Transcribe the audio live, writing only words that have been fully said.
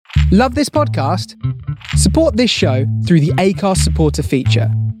Love this podcast? Support this show through the Acast supporter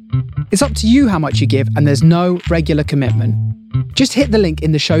feature. It's up to you how much you give, and there's no regular commitment. Just hit the link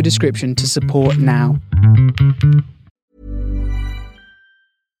in the show description to support now.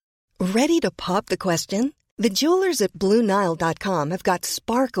 Ready to pop the question? The jewelers at BlueNile.com have got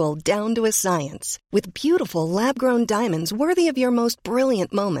sparkle down to a science with beautiful lab-grown diamonds worthy of your most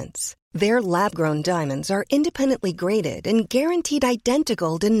brilliant moments. Their lab-grown diamonds are independently graded and guaranteed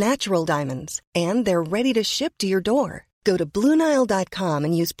identical to natural diamonds, and they're ready to ship to your door. Go to BlueNile.com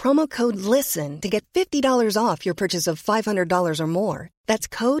and use promo code LISTEN to get $50 off your purchase of $500 or more. That's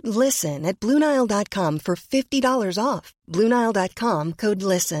code LISTEN at BlueNile.com for $50 off. BlueNile.com, code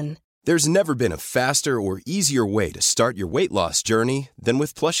LISTEN. There's never been a faster or easier way to start your weight loss journey than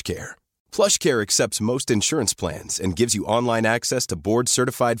with PlushCare. PlushCare accepts most insurance plans and gives you online access to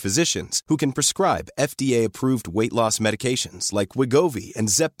board-certified physicians who can prescribe FDA-approved weight loss medications like Wegovy and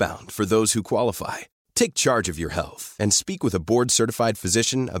Zepbound for those who qualify. Take charge of your health and speak with a board-certified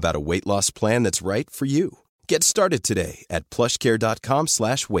physician about a weight loss plan that's right for you. Get started today at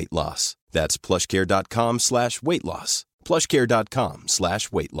plushcare.com/weight loss. That's plushcare.com/weight loss.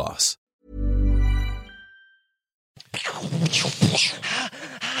 plushcare.com/weight loss.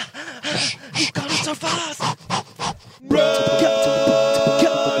 You've got it so fast!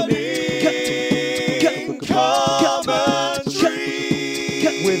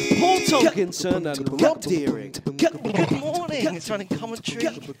 With Paul Tomkinson and Rob Deering. Good morning. It's running commentary.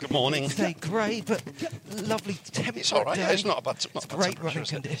 Good morning. Stay grey, but lovely temperature. It's all right. Day. Yeah, it's not a bad. Not It's a bad great temperature, running is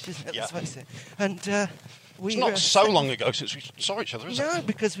it? conditions. Yeah. Let's face it. And we. It's not so long ago since we saw each other, is it? No,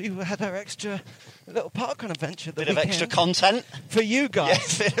 because we had our extra little parkrun adventure. Bit of extra content for you guys.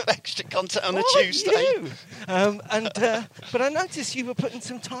 Yes, bit of extra content on a Oh, Tuesday. You. But I noticed you were putting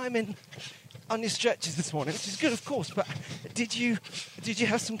some time in on your stretches this morning, which is good, of course. But did you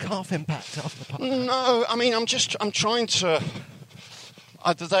have some calf impact after the park? No, I mean I'm trying to. I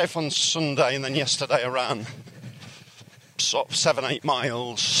had the day off on Sunday, and then yesterday I ran sort of 7-8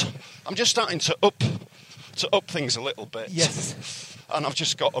 miles. I'm just starting to up things a little bit. Yes. And I've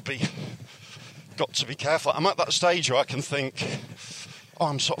just got to be careful. I'm at that stage where I can think, oh,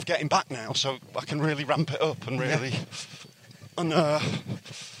 I'm sort of getting back now, so I can really ramp it up and really. Yeah. And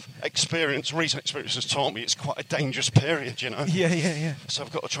recent experience has taught me it's quite a dangerous period, you know. Yeah. So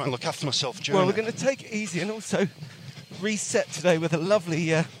I've got to try and look after myself during. Well, we're going to take it easy and also reset today with a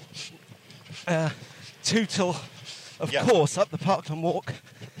lovely tootle, of course, up the Parkland Walk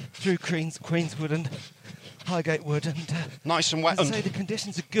through Queenswood and Highgate Wood, and nice and wet. I'd say the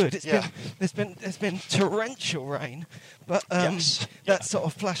conditions are good. There's been torrential rain, but that's sort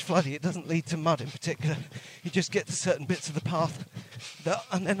of flash floody. It doesn't lead to mud in particular. You just get to certain bits of the path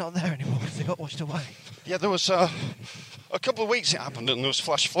and they're not there anymore because they got washed away. Yeah, there was a couple of weeks it happened, and there was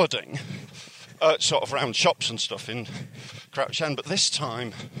flash flooding, sort of around shops and stuff in Crouch End. But this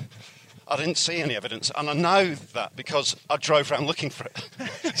time, I didn't see any evidence, and I know that because I drove around looking for it.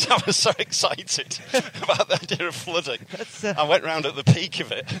 So I was so excited about the idea of flooding. I went round at the peak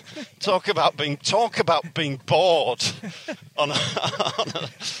of it. Talk about being bored on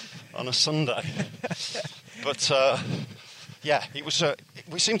a Sunday. But it was.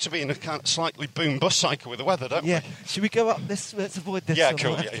 We seem to be in a kind of slightly boom bust cycle with the weather, don't we? Yeah. Should we go up this? Let's avoid this. Yeah,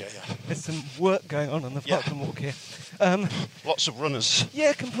 cool. Yeah. There's some work going on the Parkland Walk here. Lots of runners.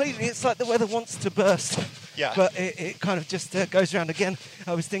 Yeah, completely. It's like the weather wants to burst. Yeah. But it kind of just goes around again.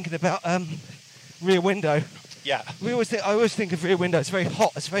 I was thinking about Rear Window. Yeah. I always think of Rear Window. It's very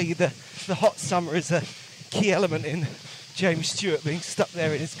hot. It's very the hot summer is a key element in James Stewart being stuck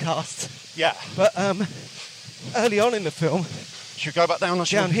there in his cast. Yeah. But early on in the film. Should we go back down? Or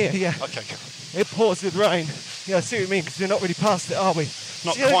down here, yeah. Okay, cool. It pours with rain. Yeah, I see what you mean, because we're not really past it, are we?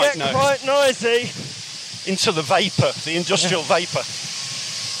 Not it's quite, get quite noisy. Into the vapour, the industrial vapour.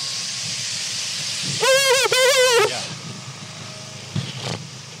 Yeah.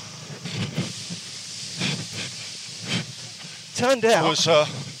 Turned out.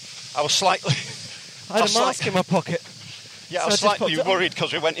 I was slightly. I had a mask in my pocket. Yeah, so I was slightly worried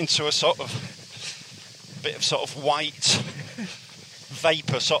because we went into a bit of white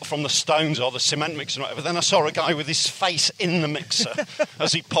vapour sort of from the stones or the cement mixer and whatever. Then I saw a guy with his face in the mixer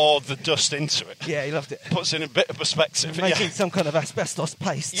as he poured the dust into it. Yeah, he loved it. Puts in a bit of perspective. Making some kind of asbestos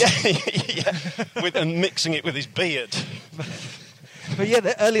paste. Yeah. And mixing it with his beard. But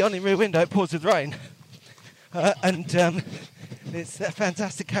yeah, early on in Rear Window, it pours with rain. And it's a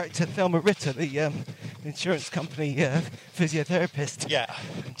fantastic character, Thelma Ritter, the insurance company physiotherapist. Yeah.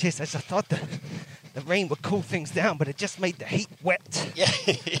 She says, I thought the rain would cool things down, but it just made the heat wet. Yeah.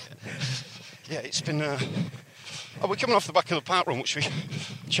 Yeah, it's been We're coming off the back of the park run, which we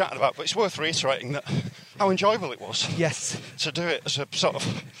chatted about, but it's worth reiterating that how enjoyable it was. Yes. To do it as a sort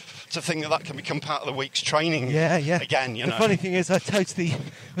of, to think that can become part of the week's training. Yeah. Again, The funny thing is, I totally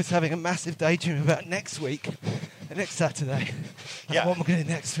was having a massive daydream about next week, next Saturday. What am I going to do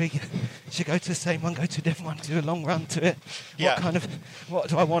next week? Should I go to the same one, go to a different one, do a long run to it? What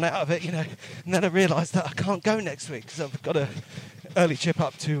do I want out of it, And then I realised that I can't go next week because I've got a early trip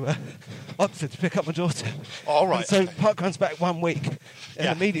up to Oxford to pick up my daughter. All right. And so parkrun's back 1 week,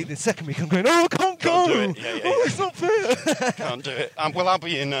 and immediately the second week I'm going, I can't go. Do it. It's not fair. Can't do it. Well, I'll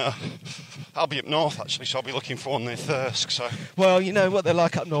be up north actually, so I'll be looking for one near Thirsk. So. Well, you know what they're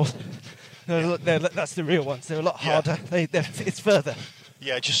like up north. That's the real ones. They're a lot harder. It's further.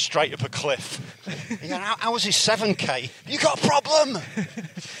 Yeah, just straight up a cliff. How was his 7K? You got a problem?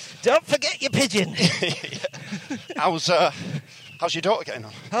 Don't forget your pigeon. How's your daughter getting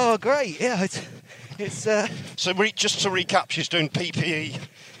on? Oh, great. Yeah, it's. So just to recap, she's doing PPE.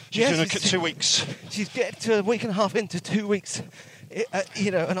 She's doing 2 weeks. She's getting to a week and a half into 2 weeks.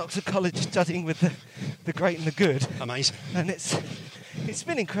 An Oxford College studying with the great and the good. Amazing. And it's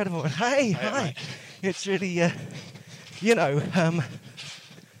been incredible. And hi. Right. It's really,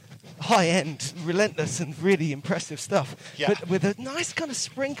 high-end, relentless and really impressive stuff. Yeah. But with a nice kind of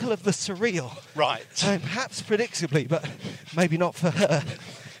sprinkle of the surreal. Right. Perhaps predictably, but maybe not for her.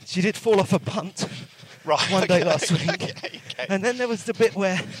 She did fall off a punt one day last week. Okay. And then there was the bit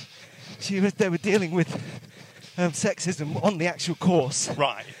where they were dealing with sexism on the actual course.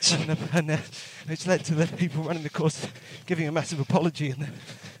 Right. And which led to the people running the course giving a massive apology and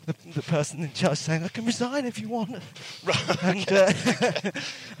the person in charge saying, I can resign if you want. Right.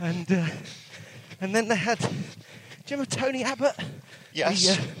 And then they had, do you remember Tony Abbott?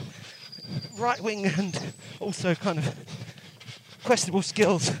 Yes. The right wing and also kind of questionable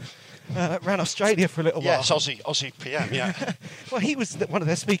skills. Ran Australia for a little while. Yes, Aussie PM, yeah. Well, he was one of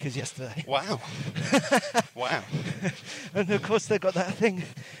their speakers yesterday. Wow. And of course they've got that thing,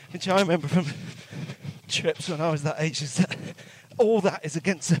 which I remember from trips when I was that age, is that all that is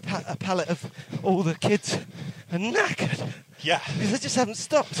against a palette of all the kids are knackered. Yeah. Because they just haven't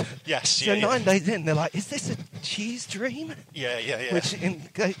stopped. Yes, So 9 days in, they're like, is this a cheese dream? Yeah. Which in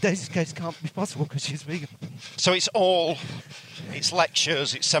Daisy's case can't be possible because she's vegan. So it's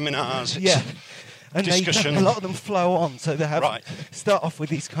lectures, it's seminars, it's and discussion. A lot of them flow on, so they have start off with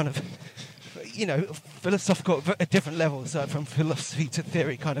these kind of, philosophical at different levels, from philosophy to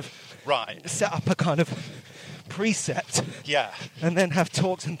theory, kind of set up a kind of precept, and then have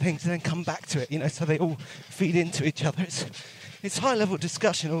talks and things, and then come back to it, so they all feed into each other. It's high level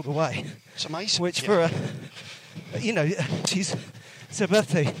discussion all the way. It's amazing. Which for it's her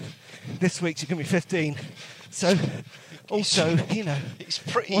birthday this week. She's going to be 15, so also it's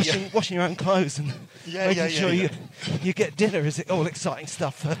pretty washing your own clothes and making sure you get dinner is all exciting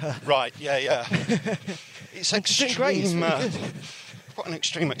stuff for her. Right. Yeah. It's extreme. Great. It's really good. Quite an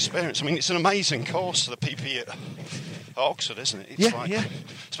extreme experience. I mean, it's an amazing course to the PP at Oxford, isn't it?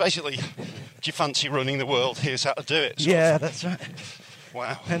 It's basically, do you fancy running the world? Here's how to do it. That's right.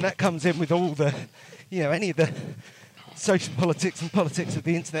 Wow. And that comes in with all the, any of the social politics and politics of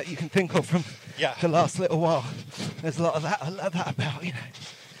the internet you can think of from the last little while. There's a lot of that. I love that about,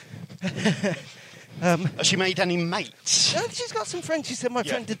 Has she made any mates? She's got some friends. She said, my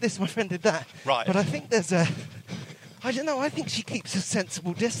friend did this, my friend did that. Right. But I think I don't know, I think she keeps a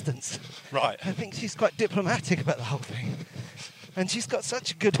sensible distance. Right. I think she's quite diplomatic about the whole thing. And she's got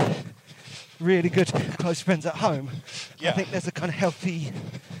such really good close friends at home. I think there's a kind of healthy...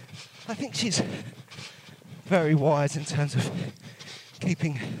 I think she's very wise in terms of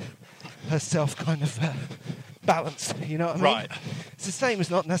keeping herself kind of balanced, you know what I mean? Right. It's the same as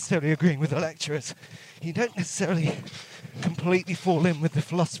not necessarily agreeing with the lecturers. You don't necessarily completely fall in with the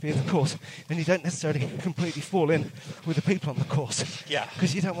philosophy of the course, and you don't necessarily completely fall in with the people on the course. Yeah.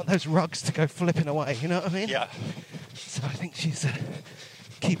 Because you don't want those rugs to go flipping away, you know what I mean? Yeah. So I think she's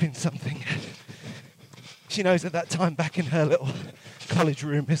keeping something. She knows at that time back in her little college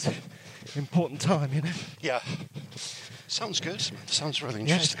room is an important time, Yeah. Sounds good. Sounds really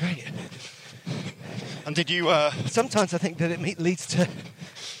interesting. Yeah, it's great. And did you... Sometimes I think that it leads to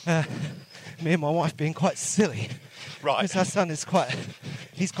me and my wife being quite silly. Right. Because our son is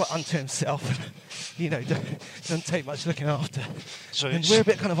he's quite unto himself. Doesn't take much looking after. So and we're a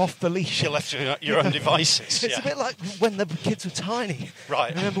bit kind of off the leash. You're left to your own devices. It's a bit like when the kids were tiny.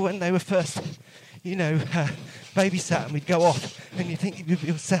 Right. I remember when they were first, babysat and we'd go off and you think you'd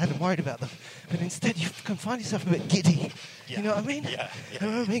be sad and worried about them. But instead you can find yourself a bit giddy. Yeah. You know what I mean? Yeah. I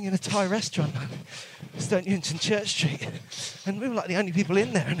remember being in a Thai restaurant, Stoke Newington Church Street, and we were like the only people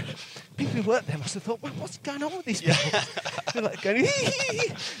in there, and people who worked there must have thought, well, what's going on with these people? They're like going,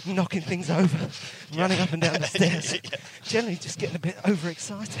 knocking things over, running up and down the stairs. Generally just getting a bit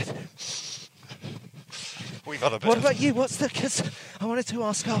overexcited. We've had a bit. What about you? Because I wanted to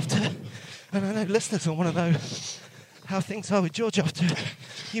ask after, and I know listeners will want to know how things are with George after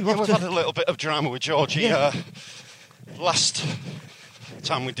you We've had a little bit of drama with George. Last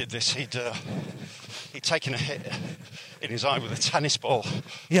time we did this, he'd taken a hit in his eye with a tennis ball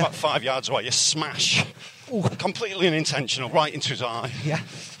about 5 yards away, a smash. Ooh. Completely unintentional, right into his eye. Yeah.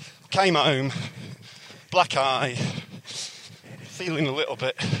 Came home, black eye, feeling a little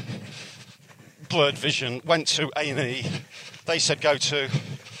bit blurred vision, went to A&E. They said go to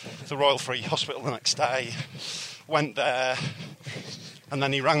the Royal Free Hospital the next day. Went there, and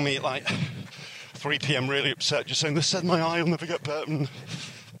then he rang me at like 3 p.m. really upset, just saying, they said my eye will never get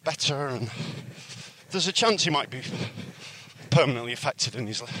better, and there's a chance he might be permanently affected in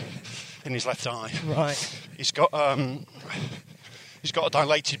his left eye. Right. He's got a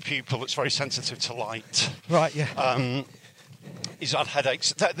dilated pupil that's very sensitive to light. Right, yeah. He's had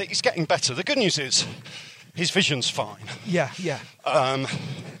headaches. He's getting better. The good news is his vision's fine. Yeah.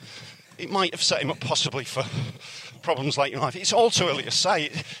 It might have set him up possibly for problems later in life. It's all too early to say.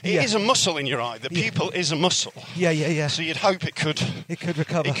 It is a muscle in your eye. The pupil is a muscle. Yeah. So you'd hope it could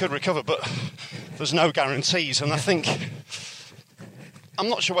recover. It could recover, but there's no guarantees. And I think, I'm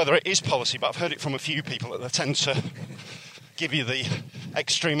not sure whether it is policy, but I've heard it from a few people that they tend to give you the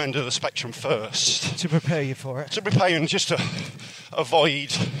extreme end of the spectrum first. To prepare you for it. To prepare you and just to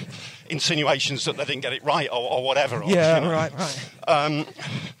avoid insinuations that they didn't get it right or whatever. Yeah, right.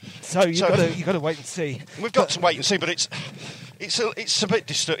 So you've got to wait and see. We've got to wait and see, but it's a bit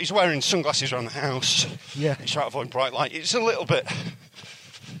disturbing. He's wearing sunglasses around the house. Yeah. He's trying to avoid bright light. It's a little bit,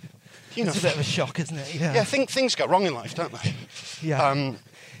 it's a bit of a shock, isn't it? Yeah. Yeah, things go wrong in life, don't they? Yeah.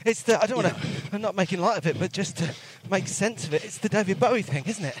 It's I don't want to. I'm not making light of it, but just to make sense of it, it's the David Bowie thing,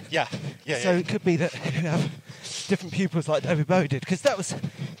 isn't it? Yeah. So it could be that you have different pupils like David Bowie did, because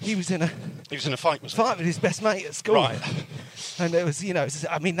he was in a fight with his best mate at school. Right. And it was,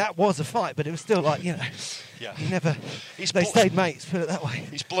 that was a fight, but it was still like, Yeah. He never. They stayed mates. Put it that way.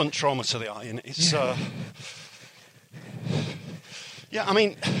 It's blunt trauma to the eye, and it's. I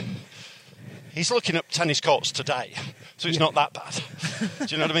mean, he's looking up tennis courts today, so it's not that bad. Do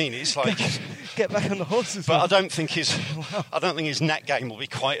you know what I mean? It's like get back on the horses. But I don't think his net game will be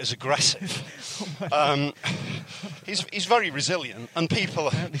quite as aggressive. He's very resilient, and people.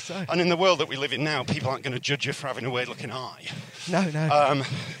 Apparently so. And in the world that we live in now, people aren't going to judge you for having a weird-looking eye. No.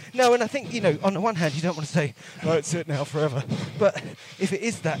 No, and I think on the one hand, you don't want to say, "Oh, it's it now forever," but if it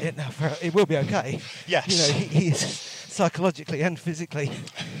is that it now forever, it will be okay. Yes. He is psychologically and physically.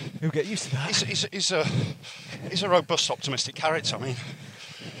 He'll get used to that. He's a robust, optimistic character. I mean,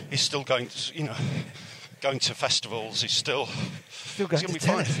 he's still going to festivals. He's still going to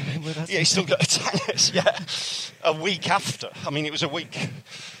tennis. He's still going to tennis. Yeah, a week after. I mean, it was a week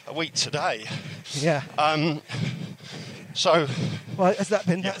today. Yeah. So. Well, has that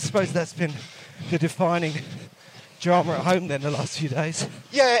been? I suppose that's been the defining drama at home then the last few days.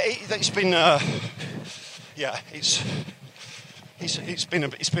 Yeah, it's been. It's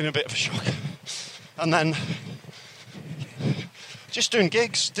been a bit of a shock, and then just doing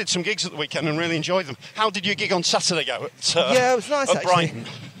gigs. Did some gigs at the weekend and really enjoyed them. How did your gig on Saturday go? It was nice at actually. Brighton.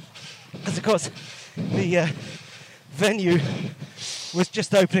 Because of course the venue was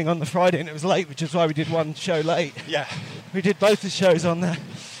just opening on the Friday and it was late, which is why we did one show late. Yeah. We did both the shows on the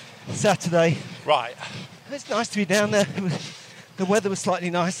Saturday. Right. It's nice to be down there. The weather was slightly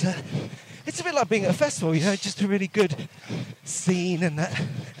nicer. It's a bit like being at a festival, just a really good scene and that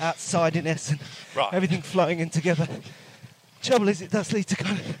outsidiness and everything flowing in together. Trouble is, it does lead to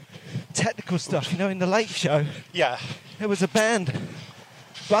kind of technical stuff. In the late show, there was a band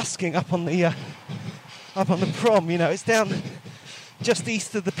busking up on the prom. It's down just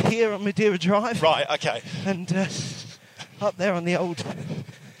east of the pier on Madeira Drive. Right. Okay. And up there on the old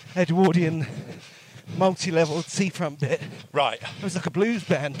Edwardian multi-level seafront bit. Right. It was like a blues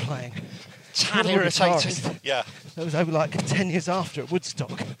band playing. Tad irritating. Yeah. That was over like 10 years after at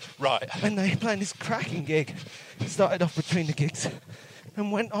Woodstock. Right. And they playing this cracking gig. Started off between the gigs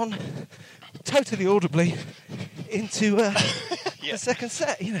and went on totally audibly into the second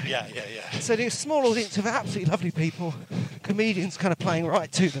set, Yeah. So there's a small audience of absolutely lovely people, comedians kind of playing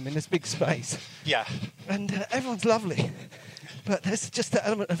right to them in this big space. Yeah. And everyone's lovely. But there's just that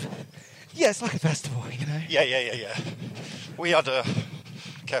element of, it's like a festival, Yeah. We had a...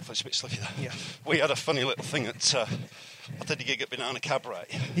 Careful, it's a bit slippy there. Yeah. We had a funny little thing at... I did a gig at Banana Cabaret.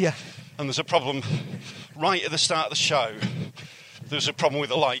 Yeah. And there's a problem right at the start of the show. there was a problem with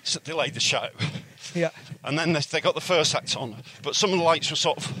the lights that delayed the show. Yeah. And then they got the first act on, but some of the lights were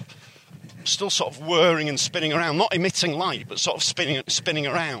still sort of whirring and spinning around, not emitting light, but sort of spinning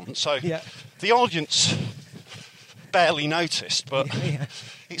around. So the audience barely noticed, but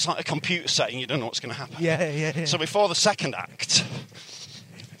it's like a computer setting, you don't know what's going to happen. Yeah. So before the second act,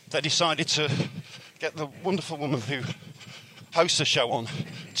 they decided to get the wonderful woman who hosts the show on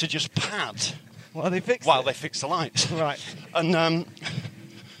to just pad while they fix the lights. Right. And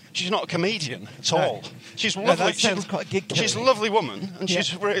she's not a comedian at all. She's lovely. That sounds quite gig-killing. She's a lovely woman, and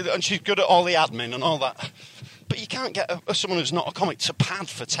she's good at all the admin and all that. But you can't get someone who's not a comic to pad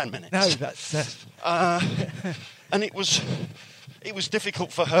for 10 minutes. No, that's... And it was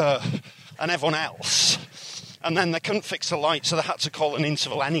difficult for her and everyone else. And then they couldn't fix the light, so they had to call an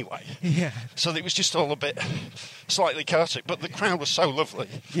interval anyway. Yeah. So it was just all a bit slightly chaotic. But the crowd was so lovely.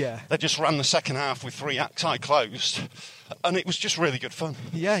 Yeah. They just ran the second half with 3 acts. I closed. And it was just really good fun.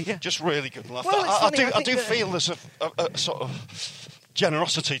 Yeah. Just really good laugh. Well, I do feel there's a sort of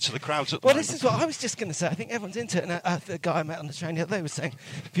generosity to the crowds at the moment. This is what I was just going to say. I think everyone's into it. And the guy I met on the train the other day was saying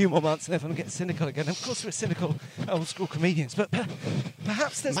a few more months and everyone gets cynical again. And of course, we're cynical old-school comedians. But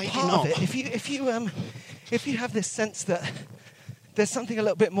perhaps there's Maybe part not. of it. If you have this sense that there's something a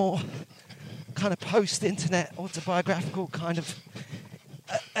little bit more kind of post-internet, autobiographical kind of...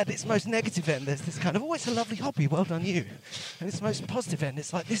 At its most negative end, there's this kind of, it's a lovely hobby, well done you. And its most positive end,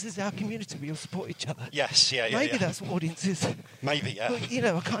 it's like, this is our community, we all support each other. Yes, yeah. Maybe that's what audiences... Maybe, yeah.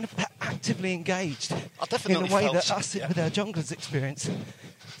 Are kind of actively engaged I definitely in a way felt that it, us with our Jongleurs experience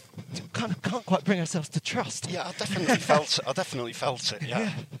kind of can't quite bring ourselves to trust. Yeah, I definitely felt it,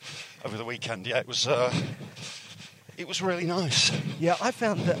 yeah. Over the weekend, yeah. It was really nice. Yeah, I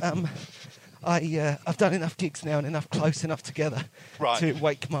found that... I've done enough gigs now and enough close enough together to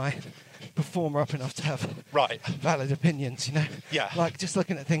wake my performer up enough to have valid opinions, you know? Yeah. Like just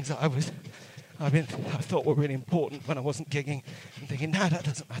looking at things that I thought were really important when I wasn't gigging and thinking, no, that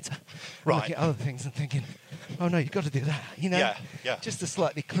doesn't matter. Right. Looking at other things and thinking, oh no, you've got to do that, you know? Yeah. Just a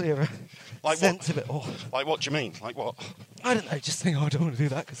slightly clearer Like sense what? of it all. Like what do you mean? Like what? I don't know, just think, I don't want to do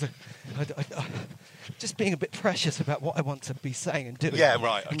that because I just being a bit precious about what I want to be saying and doing. Yeah,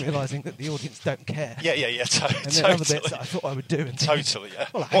 right. And Okay. realising that the audience don't care. Yeah. And then Totally. other bits that I thought I would do. And thinking, Totally, yeah.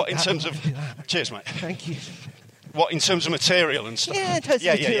 Well, What in terms of... that. Cheers, mate. Thank you. What in terms of material and stuff? Yeah, in terms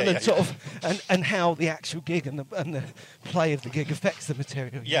of material and sort yeah. of, and how the actual gig and the play of the gig affects the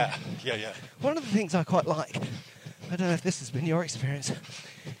material. Yeah. One of the things I quite like, I don't know if this has been your experience,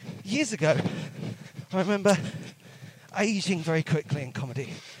 years ago, I remember aging very quickly in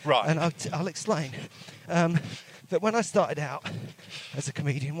comedy. Right. And I'll explain. That when I started out as a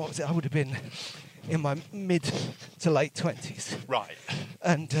comedian, what was it? I would have been in my mid to late 20s. Right.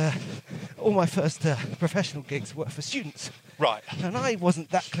 And all my first professional gigs were for students. Right. And I wasn't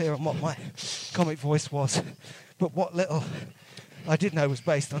that clear on what my comic voice was, but what little I did know was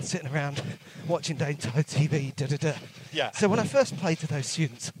based on sitting around watching daytime TV, da-da-da. Yeah. So when I first played to those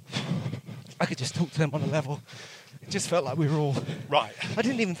students, I could just talk to them on a level. It just felt like we were all... Right. I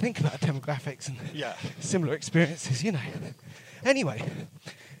didn't even think about demographics and similar experiences, you know. Anyway,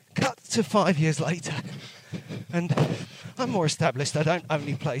 cut to 5 years later, and I'm more established. I don't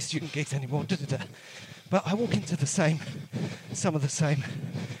only play student gigs anymore, da-da-da. But I walk into some of the same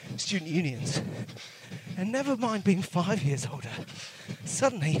student unions, and never mind being 5 years older,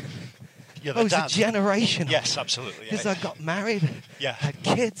 suddenly I was a generation older. Yes, absolutely. Because I got married, had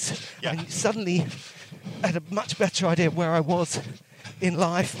kids, and suddenly had a much better idea of where I was in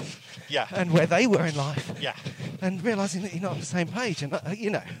life and where they were in life. Yeah. And realising that you're not on the same page. And,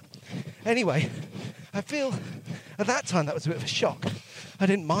 you know. Anyway, I feel at that time that was a bit of a shock. I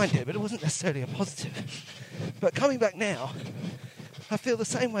didn't mind it, but it wasn't necessarily a positive. But coming back now, I feel the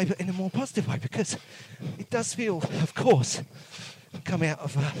same way, but in a more positive way, because it does feel, of course, coming out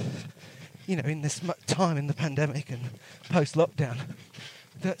of, in this time in the pandemic and post-lockdown,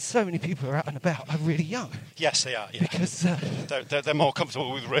 that so many people who are out and about are really young. Yes, they are. Yeah. Because they're more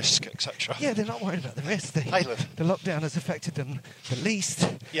comfortable with risk, etc. Yeah, they're not worried about the risk. The lockdown has affected them the least.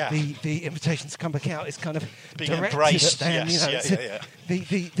 Yeah. The invitation to come back out is kind of being directed embraced. at them. Yes, yeah.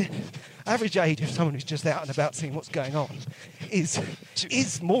 The average age of someone who's just out and about seeing what's going on is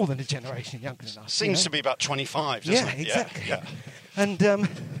more than a generation younger than us. Seems to be about 25, doesn't it? Exactly. Yeah.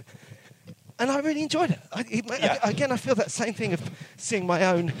 And I really enjoyed it. Again, I feel that same thing of seeing my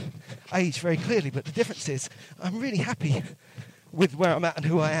own age very clearly, but the difference is I'm really happy with where I'm at and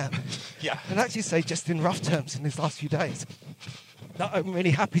who I am. Yeah. And actually say, just in rough terms in these last few days, that I'm really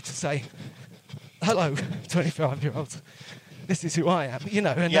happy to say, hello, 25-year-olds. this is who I am, you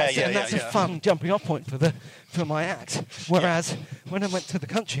know, and Yeah, that's a fun jumping off point for my act. Whereas when I went to the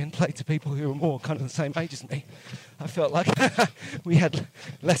country and played to people who were more kind of the same age as me, I felt like we had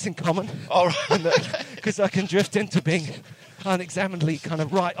less in common. All right. Because I can drift into being unexaminedly kind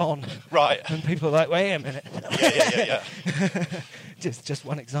of right on. Right. And people are like, wait a minute. Yeah. Just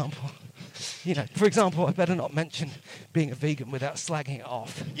one example. You know, for example, I better not mention being a vegan without slagging it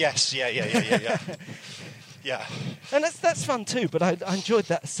off. Yes, yeah. Yeah. And that's fun too, but I enjoyed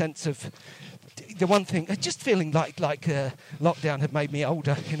that sense of the one thing, just feeling like lockdown had made me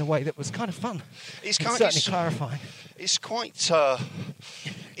older in a way that was kind of fun. It's certainly clarifying. It's quite.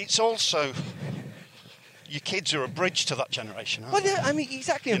 It's also your kids are a bridge to that generation, aren't Well, yeah, I mean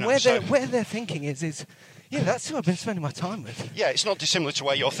exactly, and where their thinking is. Yeah, that's who I've been spending my time with. Yeah, it's not dissimilar to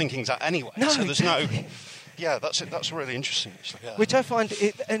where your thinking's at anyway. No, so there's exactly. Yeah, that's it. That's really interesting, actually. Yeah. Which I find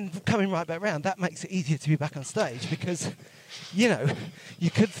it, and coming right back round, that makes it easier to be back on stage because, you know, you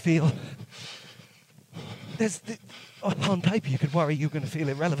could feel. On paper, you could worry you're going to feel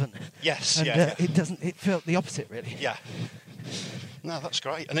irrelevant. Yes, and, yeah. It doesn't. It felt the opposite, really. Yeah. No, that's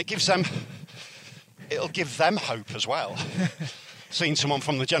great, and it gives them. It'll give them hope as well. Seeing someone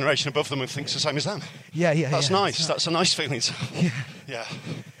from the generation above them who thinks the same as them. Yeah. That's nice. That's a nice feeling. Yeah.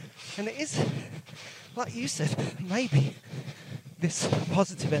 And it is, like you said, maybe this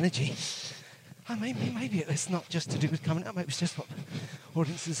positive energy. Maybe it's not just to do with coming out. Maybe it's just what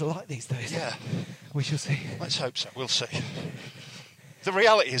audiences are like these days. Yeah. We shall see. Let's hope so. We'll see. The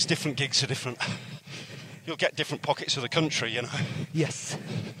reality is different gigs are different. You'll get different pockets of the country, you know. Yes.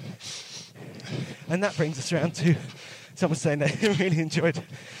 And that brings us around to someone saying they really enjoyed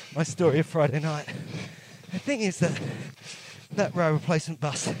my story of Friday night. The thing is that row replacement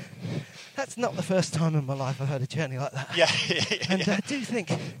bus, that's not the first time in my life I've had a journey like that. Yeah. And I do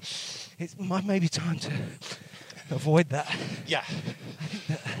think it's maybe time to avoid that. Yeah.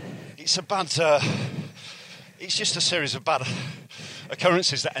 It's a bad... it's just a series of bad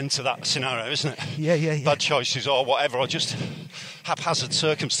occurrences that enter that scenario, isn't it? Yeah. Bad choices or whatever, or just haphazard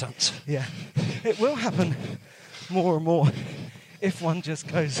circumstance. Yeah. It will happen more and more if one just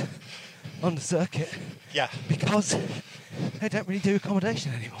goes on the circuit. Yeah. Because they don't really do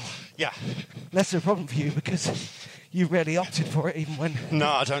accommodation anymore. Yeah. Less of a problem for you because you rarely opted for it even when... No,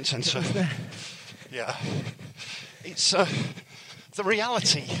 I don't tend to. There. Yeah. It's... the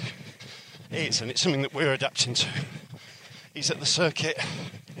reality is, and it's something that we're adapting to, is that the circuit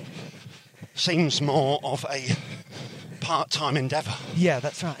seems more of a part-time endeavour. Yeah,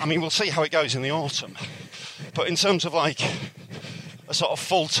 that's right. I mean, we'll see how it goes in the autumn. But in terms of like a sort of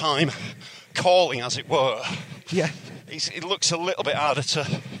full-time calling, as it were, yeah, it looks a little bit harder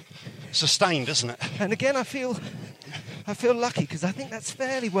to sustain, doesn't it? And again, I feel lucky because I think that's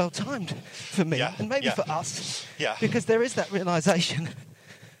fairly well timed for me, and maybe for us. Yeah. Because there is that realisation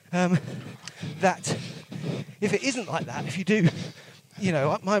that if it isn't like that, if you do, you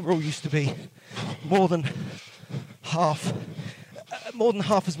know, my rule used to be more than half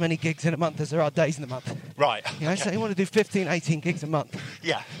as many gigs in a month as there are days in the month. Right. You know, so you want to do 15, 18 gigs a month.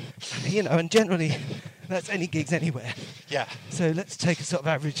 Yeah. You know, and generally that's any gigs anywhere. Yeah. So let's take a sort of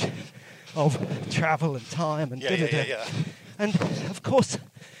average of travel and time and yeah. And of course,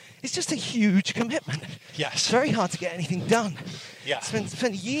 it's just a huge commitment. Yes. It's very hard to get anything done. Yeah.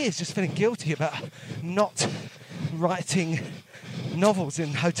 Spent years just feeling guilty about not writing novels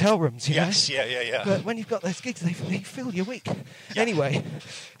in hotel rooms, you know? Yeah. But when you've got those gigs, they fill your week. Yeah. Anyway,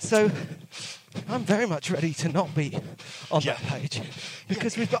 so I'm very much ready to not be on that page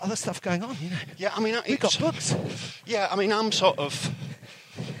because we've got other stuff going on, you know? Yeah, I mean... We've got books. Yeah, I mean, I'm sort of...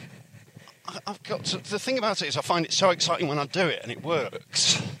 I've got to, the thing about it is I find it so exciting when I do it and it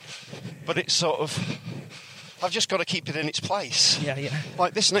works, but it's sort of... I've just got to keep it in its place. Yeah.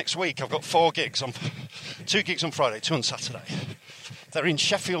 Like this next week, I've got 4 gigs on... 2 gigs on Friday, 2 on Saturday. They're in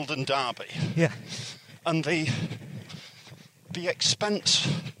Sheffield and Derby. Yeah. And the expense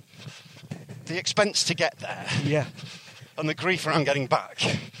to get there... Yeah. And the grief around getting back,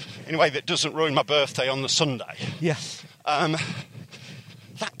 in a way that doesn't ruin my birthday on the Sunday... Yeah.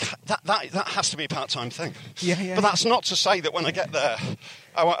 That has to be a part-time thing. Yeah. But that's not to say that when I get there,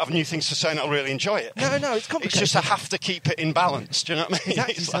 I won't have new things to say and I'll really enjoy it. No, it's complicated. It's just I have to keep it in balance, do you know what I mean? It's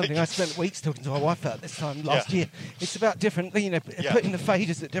actually something I spent weeks talking to my wife about this time last year. It's about different, you know, Yeah. putting the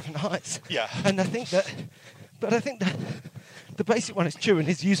faders at different heights. Yeah. And I think that the basic one is true and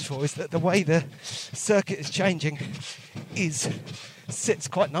is useful is that the way the circuit is changing sits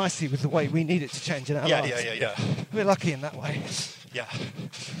quite nicely with the way we need it to change in our lives. Yeah. We're lucky in that way. Yeah.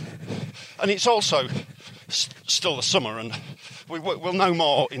 And it's also still the summer, and we'll know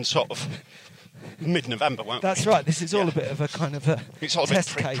more in sort of mid-November, won't That's we? right. This is all Yeah. a bit of a kind of a It's all a bit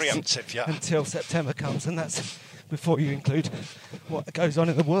test case preemptive, yeah. until September comes, and that's before you include what goes on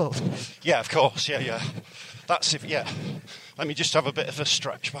in the world. Yeah, of course, yeah. That's if, yeah. Let me just have a bit of a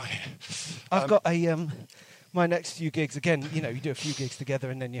stretch by here. I've got a my next few gigs again. You know, you do a few gigs together,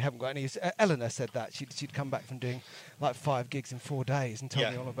 and then you haven't got any. Eleanor said that she'd come back from doing like 5 gigs in 4 days and told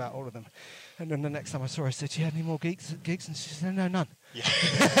me all about all of them. And then the next time I saw her, I said, "Do you have any more gigs?" And she said, "No, none." Yeah.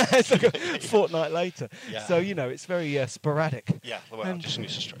 It's like a fortnight later. Yeah. So you know, it's very sporadic. Yeah, well, I just need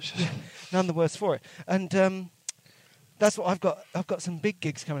to stretch. Yeah, none the worse for it. And that's what I've got. I've got some big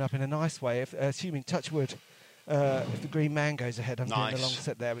gigs coming up in a nice way. If, assuming Touchwood, if the Green Man goes ahead, I'm doing a long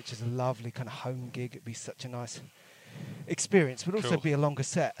set there, which is a lovely kind of home gig. It'd be such a nice experience, but also Cool. be a longer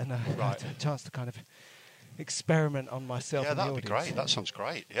set and a Right. chance to kind of experiment on myself. Yeah, and the that'd be audience. great. That sounds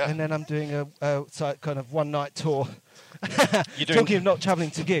great, yeah. And then I'm doing a kind of one-night tour. You're doing- Talking of not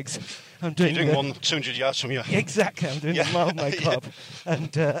travelling to gigs, I'm doing You're doing 200 yards from you. Exactly, I'm doing Yeah. the Mildmay Yeah. Club,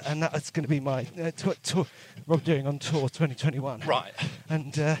 and that's going to be my tour. Rob Deering on tour 2021. Right.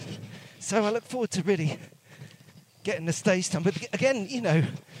 And so I look forward to really getting the stage time. But again, you know,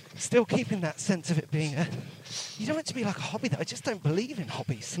 still keeping that sense of it being you don't want it to be like a hobby, though. I just don't believe in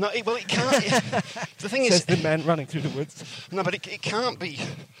hobbies. No, well, it can't. The thing Says is, the man running through the woods. no, but it can't be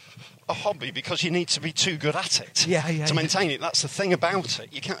a hobby because you need to be too good at it to maintain it. That's the thing about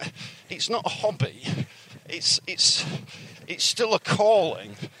it. You can't. It's not a hobby. It's still a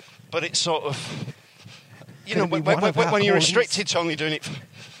calling, but it's sort of, you know, Gonna be one of our when you're callings. restricted to only doing it,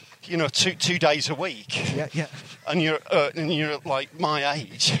 you know, two days a week. Yeah. And you're like my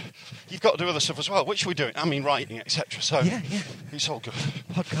age, you've got to do other stuff as well, which we're doing. I mean, writing, etc. So Yeah. it's all good.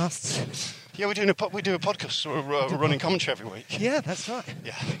 Podcasts. Yeah, we do a podcast. So we're running commentary every week. Yeah, that's right.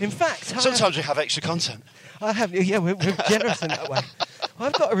 Yeah. In fact, Sometimes we have extra content. I have. Yeah, we're generous in that way.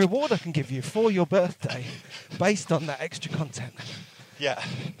 I've got a reward I can give you for your birthday, based on that extra content. Yeah,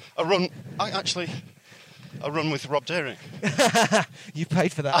 a run with Rob Deering. You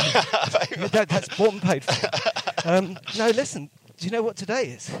paid for that. That's bought and paid for. No, listen. Do you know what today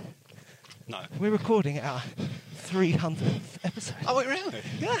is? No. We're recording our 300th episode. Oh, wait, really?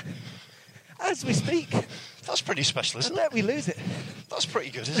 Yeah. As we speak. That's pretty special, I isn't bet it? we lose it. That's pretty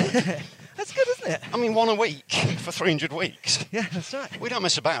good, isn't it? That's good, isn't it? I mean, one a week for 300 weeks. Yeah, that's right. We don't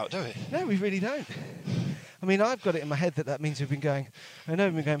mess about, do we? No, we really don't. I mean, I've got it in my head that means we've been going. I know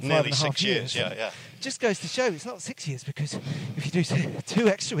we've been going Nearly 5.5 6 years. Yeah. Just goes to show it's not 6 years, because if you do 2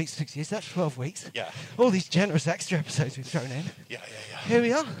 extra weeks, 6 years, that's 12 weeks. Yeah. All these generous extra episodes we've thrown in. Yeah. Here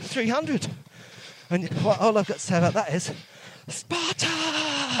we are, 300. And all I've got to say about that is, Sparta!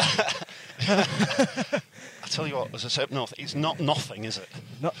 I tell you what, as I said up north, it's not nothing, is it?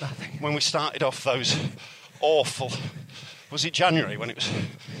 Not nothing. When we started off those awful, was it January when it was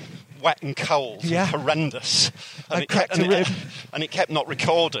wet and cold Yeah. and horrendous? I cracked a rib. And it kept not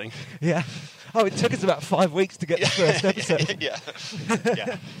recording. Yeah. Oh, it took us about 5 weeks to get the first episode.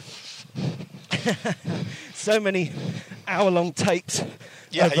 Yeah. So many hour-long tapes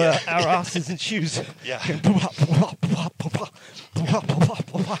Yeah, of yeah. our asses and shoes. Yeah.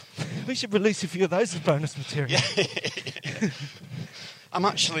 We should release a few of those as bonus material. I'm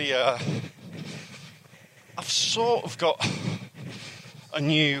actually, I've sort of got a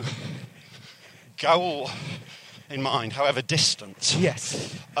new goal in mind, however distant.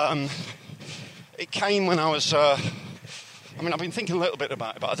 Yes. It came when I was, I've been thinking a little bit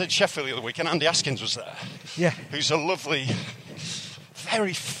about it, but I did Sheffield the other week and Andy Askins was there. Yeah. Who's a lovely,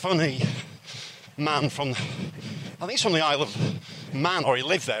 very funny man from, I think he's from the Isle of Man, or he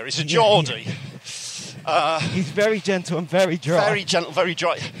lived there. He's a Geordie. He's very gentle and very dry. Very gentle, very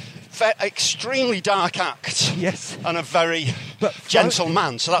dry. Extremely dark act. Yes. And a very But gentle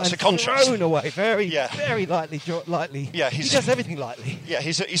man, so that's and a contrast. Thrown away, very lightly. Yeah, he does everything lightly. Yeah,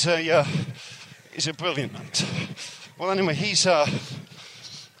 he's a brilliant man. Well, anyway,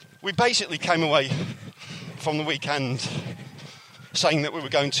 we basically came away from the weekend saying that we were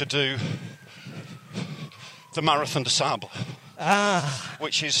going to do the Marathon de Sable,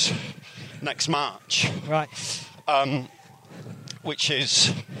 which is next March, Right. which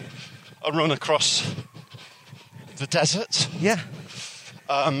is a run across the desert Yeah.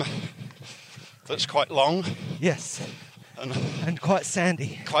 that's quite long Yes. and And quite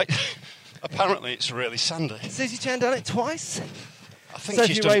sandy. quite. Apparently, it's really sandy. Susie Chan done it twice. I think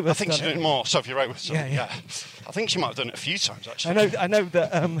Sophie she's done. I Rayworth's think she's done done it. it more. Sophie Rayworth. Yeah. I think she might have done it a few times actually. I know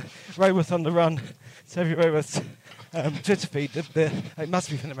that Rayworth on the Run, Sophie Rayworth's Twitter feed. It must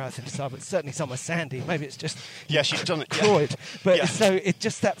be from the Marathon Disciple. It's certainly somewhere sandy. Maybe it's just she's done it. Croyd. But so it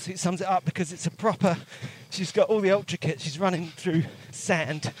just absolutely sums it up because it's a proper. She's got all the ultra kit. She's running through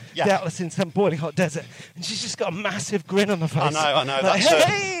sand, doubtless in some boiling hot desert, and she's just got a massive grin on her face. I know. Like,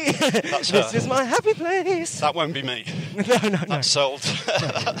 hey, this is my happy place. That won't be me. No. That's sold.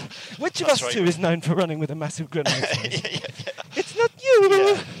 No. Which of us two is known for running with a massive grin on his face? Yeah. It's not you.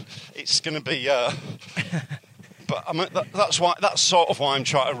 Yeah. It's going to be. But I mean, that's sort of why I'm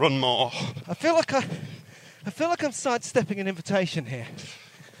trying to run more. I feel like I'm sidestepping an invitation here.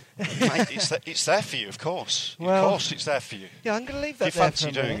 Mate, it's there for you, of course. Well, of course, it's there for you. Yeah, I'm going to leave that if you there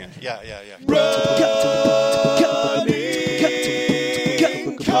fancy for a doing minute. it.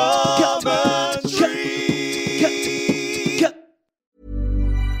 Yeah.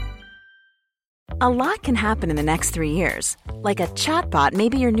 A lot can happen in the next 3 years. Like a chatbot may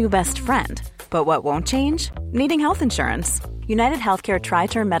be your new best friend. But what won't change? Needing health insurance. United Healthcare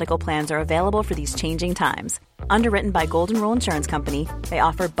Tri-Term Medical Plans are available for these changing times. Underwritten by Golden Rule Insurance Company, they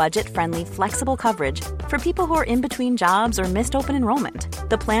offer budget-friendly, flexible coverage for people who are in between jobs or missed open enrollment.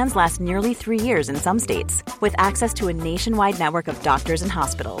 The plans last nearly 3 years in some states, with access to a nationwide network of doctors and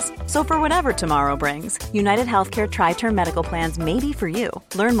hospitals. So for whatever tomorrow brings, United Healthcare Tri-Term Medical Plans may be for you.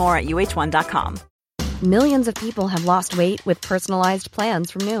 Learn more at uh1.com. Millions of people have lost weight with personalized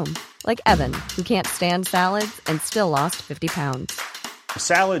plans from Noom. Like Evan, who can't stand salads and still lost 50 pounds.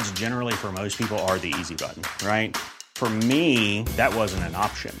 Salads generally for most people are the easy button, right? For me, that wasn't an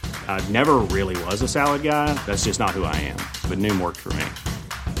option. I never really was a salad guy. That's just not who I am. But Noom worked for me.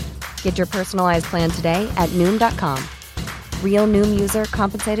 Get your personalized plan today at Noom.com. Real Noom user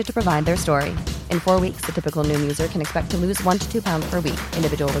compensated to provide their story. In 4 weeks, the typical Noom user can expect to lose 1 to 2 pounds per week.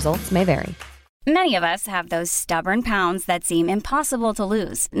 Individual results may vary. Many of us have those stubborn pounds that seem impossible to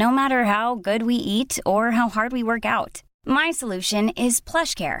lose, no matter how good we eat or how hard we work out. My solution is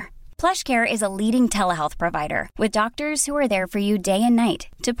PlushCare. PlushCare is a leading telehealth provider with doctors who are there for you day and night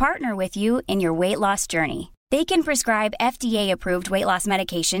to partner with you in your weight loss journey. They can prescribe FDA-approved weight loss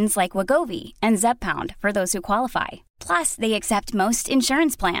medications like Wegovy and Zepbound for those who qualify. Plus, they accept most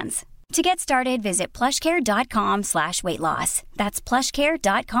insurance plans. To get started, visit plushcare.com/weightloss. That's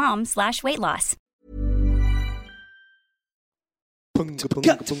plushcare.com/weightloss.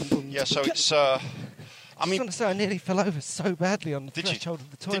 Yeah, so it's. I just want to say I nearly fell over so badly on the threshold of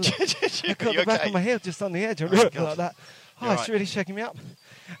the toilet. Did you? I got the back of my heel just on the edge. I like that. Oh, it's really shaking me up.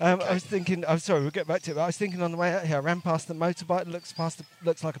 I was thinking. I'm sorry, we'll get back to it. But I was thinking on the way out here. I ran past the motorbike. Looks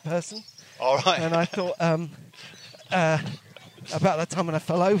like a person. All right. And I thought. About that time when I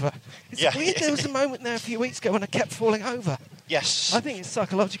fell over. It's weird. There was a moment there a few weeks ago when I kept falling over. Yes. I think it's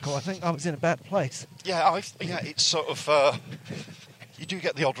psychological. I think I was in a bad place. Yeah, it's sort of... you do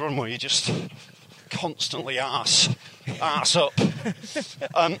get the odd run where you just constantly arse up.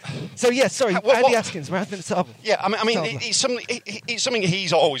 Sorry, Andy Askins, Marathon Disciple. Yeah, I mean it's something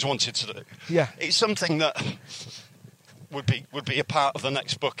he's always wanted to do. Yeah. It's something that would be a part of the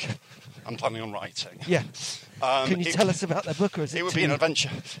next book I'm planning on writing. Yeah. Can you tell us about that book, or is it? It would be an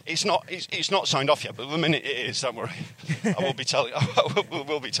adventure. It's not signed off yet, but the minute it is, don't worry. I will be telling.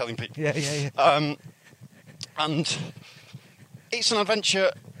 We'll be telling people. Yeah. And it's an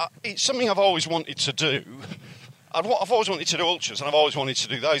adventure. It's something I've always wanted to do. I've always wanted to do ultras, and I've always wanted to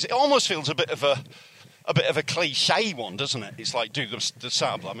do those. It almost feels a bit of a cliche one, doesn't it? It's like do the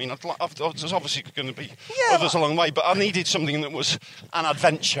Sable. I mean, there's obviously going to be others along the way, but I needed something that was an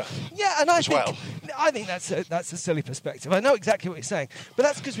adventure. Yeah, and I think that's a silly perspective. I know exactly what you're saying, but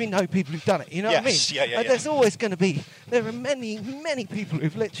that's because we know people who've done it. You know what I mean? Yeah. There's always going to be. There are many people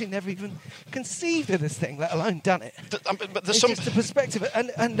who've literally never even conceived of this thing, let alone done it. But there's just a perspective,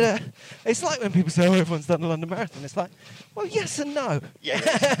 and it's like when people say, "Oh, everyone's done the London Marathon." It's like, well, yes and no.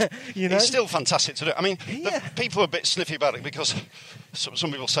 Yeah. You know, it's still fantastic to do. I mean, people are a bit sniffy about it because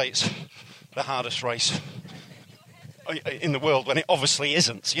some people say it's the hardest race in the world when it obviously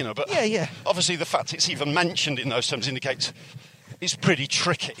isn't, you know. But obviously the fact it's even mentioned in those terms indicates it's pretty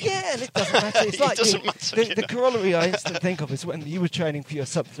tricky. Yeah, and it doesn't matter. It's like doesn't matter. The corollary I instantly think of is when you were training for your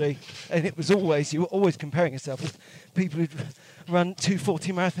sub-3, and you were always comparing yourself with people who'd run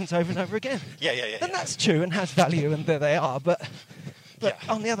 240 marathons over and over again. Yeah. And that's true and has value, and there they are, but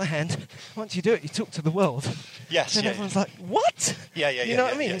on the other hand, once you do it, you talk to the world. Yes. And everyone's like, what? Yeah. You know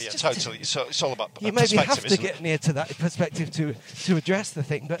what I mean? It's just, totally. It's all about you perspective, maybe have to get it? near to that perspective to address the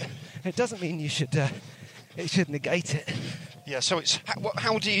thing, but it doesn't mean you should. It should negate it. Yeah. So it's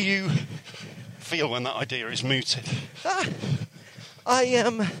how do you feel when that idea is mooted?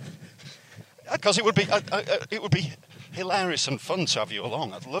 Because it would be hilarious and fun to have you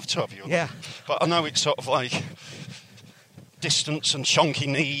along. I'd love to have you along. Yeah. But I know it's sort of like distance and chonky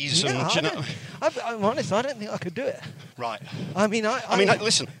knees and, I'm honest, I don't think I could do it. Right. I mean,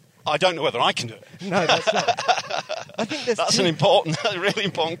 listen, I don't know whether I can do it. No, that's not. I think that's a really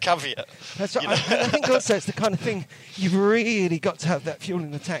important caveat. That's right. I think also it's the kind of thing you've really got to have that fuel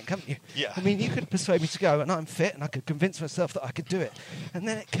in the tank, haven't you? Yeah. I mean, you could persuade me to go, and I'm fit, and I could convince myself that I could do it, and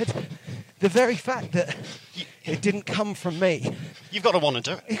then it could. The very fact that it didn't come from me. You've got to want to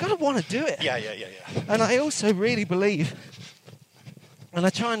do it. You've got to want to do it. Yeah. And I also really believe, and I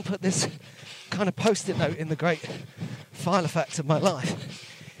try and put this kind of post-it note in the great file of facts of my life,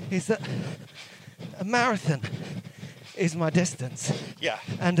 is that a marathon is my distance. Yeah.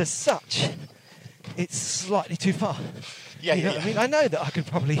 And as such, it's slightly too far. Yeah. I mean, I know that I could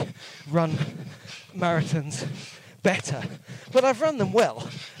probably run marathons better, but I've run them well,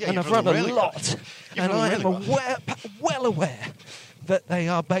 and I've run a lot, and I am well aware that they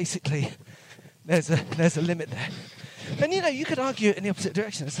are basically there's a limit there. And you could argue it in the opposite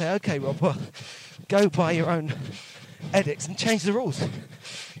direction and say, okay, Rob, well, go by your own edicts and change the rules.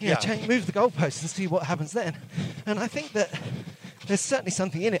 Move the goalposts and see what happens then. And I think that there's certainly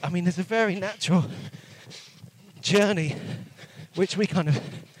something in it. I mean, there's a very natural journey, which we kind of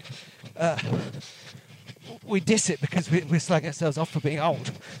we diss it because we're slagging ourselves off for being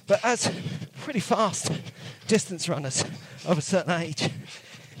old. But as pretty fast distance runners of a certain age,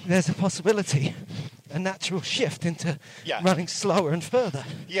 there's a possibility, a natural shift into running slower and further.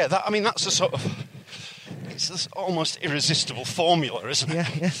 Yeah, that's a sort of... It's this almost irresistible formula, isn't it? Yeah,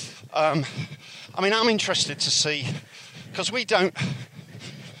 yes. I'm interested to see... Because we don't...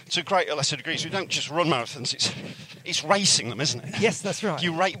 To greater or lesser degrees, we don't just run marathons, it's racing them, isn't it? Yes, that's right.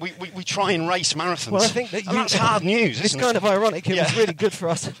 We try and race marathons. Well, I think that that's hard news, isn't it? It's kind of ironic. It was really good for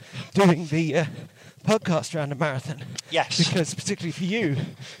us doing the podcast around a marathon. Yes. Because particularly for you,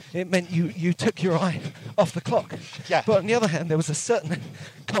 it meant you took your eye off the clock. Yeah. But on the other hand, there was a certain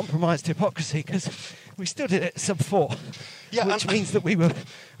compromised hypocrisy because we still did it at sub 4. Yeah, which means that we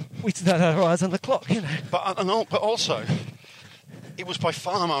still had our eyes on the clock, But also... It was by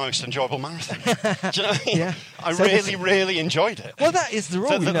far my most enjoyable marathon. Do you know what I mean? Yeah. I really enjoyed it. Well, that is the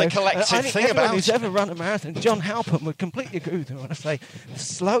rule. The collective I think thing everyone about who's it. ever run a marathon, John Halpern would completely agree with me when I say the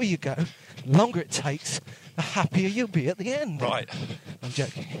slower you go, the longer it takes, the happier you'll be at the end. Right. I'm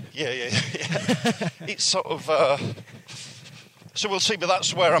joking. Yeah. It's sort of... So we'll see, but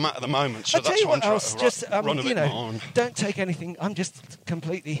that's where I'm at the moment. So I'll tell that's you what I'm else, trying to run a bit more on. Don't take anything. I'm just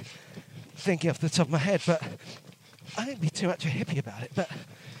completely thinking off the top of my head, but I don't be too much a hippie about it. But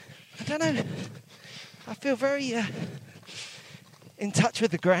I don't know. I feel very in touch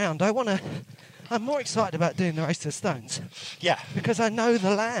with the ground. I'm more excited about doing the Race to the Stones. Yeah. Because I know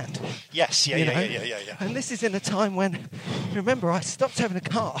the land. Yes, yeah. And this is in a time when, remember, I stopped having a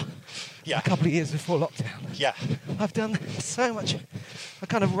car a couple of years before lockdown. Yeah. I've done so much. I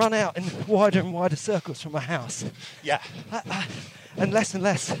kind of run out in wider and wider circles from my house. Yeah. And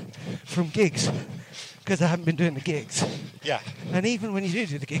less from gigs, because I haven't been doing the gigs. Yeah. And even when you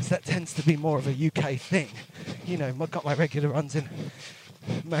do the gigs, that tends to be more of a UK thing. I've got my regular runs in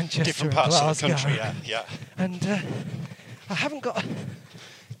Manchester, different parts and Glasgow. of the country, yeah. And I haven't got...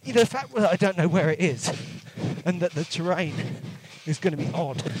 the fact that I don't know where it is and that the terrain is going to be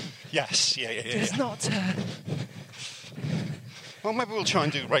odd. Yes, yeah. It's not... Well, maybe we'll try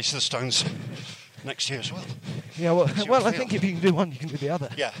and do Race of the Stones next year as well. Yeah, well, I think if you can do one, you can do the other.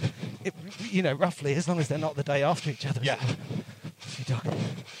 Yeah. Roughly, as long as they're not the day after each other. Yeah.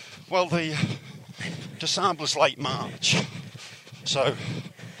 Well, the Desables late March, so...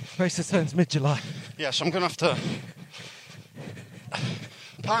 Race of the Stones mid-July. Yeah, so I'm going to have to...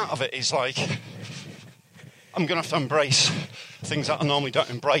 Part of it is like... I'm going to have to embrace things that I normally don't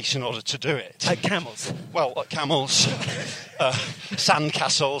embrace in order to do it. Like camels? Well, like camels, sand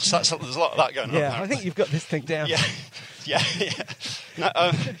castles, there's a lot of that going on. Yeah, I think you've got this thing down. Yeah.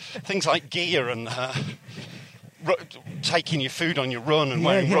 No, things like gear and taking your food on your run and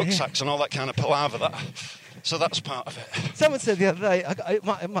wearing rucksacks and all that kind of palaver. So that's part of it. Someone said the other day, it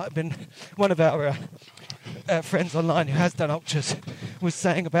might have been one of our friends online who has done ultras, was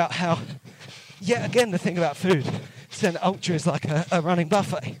saying about how, yet again, the thing about food, saying that ultra is like a running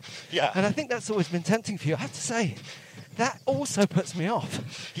buffet. Yeah. And I think that's always been tempting for you. I have to say, that also puts me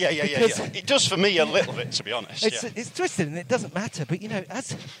off. Yeah. It does for me a little bit, to be honest. It's twisted and it doesn't matter, but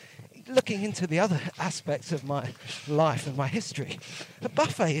as looking into the other aspects of my life and my history, a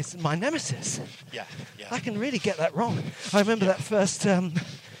buffet is my nemesis. Yeah. I can really get that wrong. I remember that first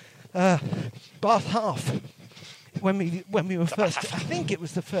Bath half when we were first. I think it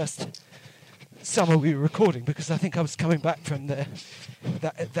was the first summer we were recording, because I think I was coming back from that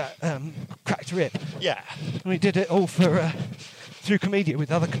cracked rib. Yeah. And we did it all for through Comedia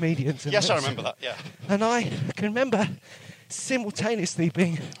with other comedians. And Yes, I remember that, yeah. And I can remember simultaneously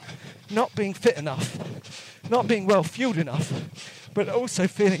not being fit enough, not being well fueled enough, but also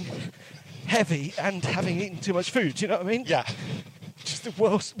feeling heavy and having eaten too much food. Do you know what I mean? Yeah. Just the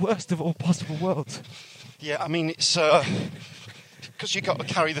worst of all possible worlds. Yeah, I mean, it's because you've got to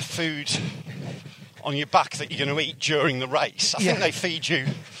carry the food on your back that you're going to eat during the race. I think they feed you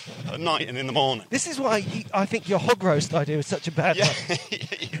at night and in the morning. This is why I think your hog roast idea is such a bad one.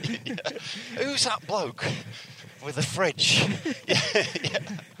 Yeah. Who's that bloke with a fridge?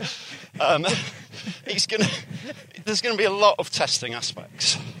 There's going to be a lot of testing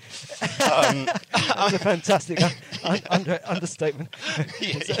aspects. That's a fantastic understatement.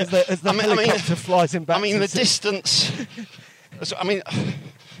 As the helicopter flies him back. I mean, the distance. I mean.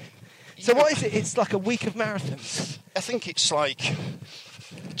 So what is it? It's like a week of marathons. I think it's like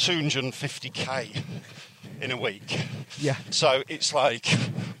 250k in a week. Yeah. So it's like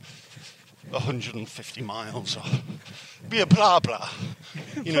 150 miles or blah blah.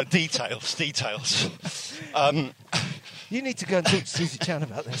 You know, details. You need to go and talk to Susie Chan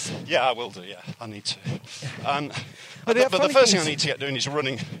about this. Yeah, I will do. Yeah, I need to. But the first thing I need to get doing is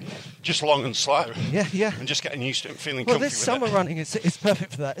running just long and slow. Yeah. And just getting used to it and feeling well, comfy with this summer running is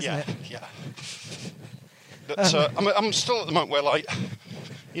perfect for that, isn't it? Yeah. But I'm still at the moment where, like,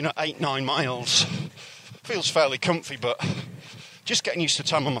 8-9 miles feels fairly comfy, but just getting used to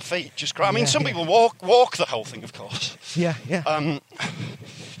time on my feet. I mean, some people walk the whole thing, of course. Yeah.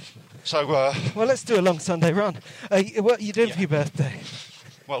 So. Well, let's do a long Sunday run. What are you doing for your birthday?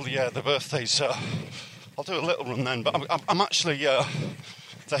 Well, yeah, the birthday's. I'll do a little run then, but I'm actually.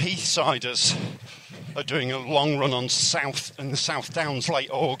 The Heathsiders are doing a long run in the South Downs late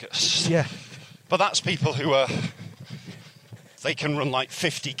August. Yeah. But that's people who they can run like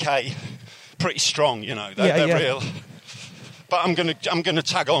 50k, pretty strong, They're real. But I'm gonna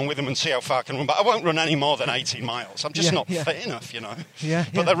tag on with them and see how far I can run. But I won't run any more than 18 miles. I'm just not fit enough, Yeah.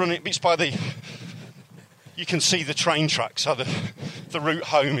 But they're running. It's by the. You can see the train tracks. So the route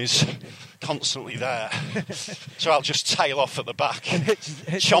home is constantly there. So I'll just tail off at the back, and hitch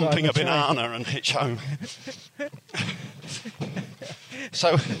chomping a banana and hitch home.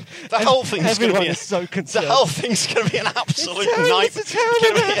 So the whole thing's going to be the whole thing's going to be an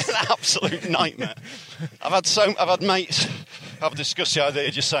absolute nightmare. I've had mates have discussed the idea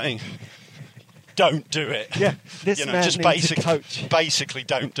of just saying, don't do it. Yeah, this man just needs a coach. Basically,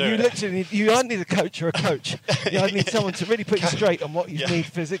 don't do it. You either need a coach or a coach. You either need someone to really put you straight on what you need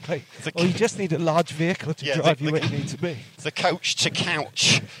physically, or you just need a large vehicle to drive you where you need to be. The coach to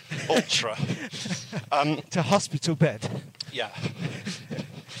couch ultra. To hospital bed. Yeah.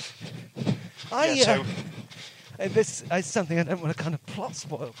 This is something I don't want to kind of plot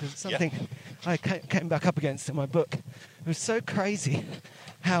spoil, because it's something I came back up against in my book. It was so crazy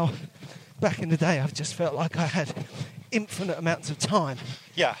how back in the day I've just felt like I had infinite amounts of time.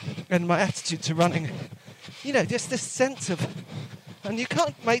 Yeah. And my attitude to running, just this sense of, and you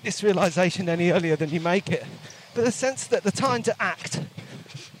can't make this realisation any earlier than you make it, but the sense that the time to act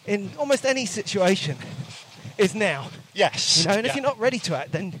in almost any situation is now. Yes. And if you're not ready to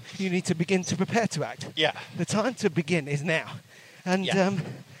act, then you need to begin to prepare to act. Yeah. The time to begin is now. And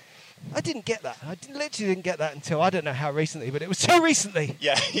I didn't get that. I literally didn't get that until I don't know how recently, but it was so recently.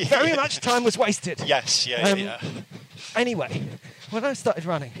 Yeah. Very much time was wasted. Yes, yeah. Anyway, when I started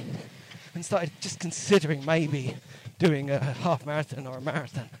running and started just considering maybe doing a half marathon or a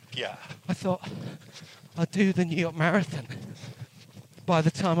marathon, I thought, I'll do the New York Marathon by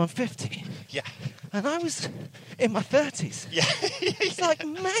the time I'm 50. Yeah. And I was in my 30s. Yeah. It's like,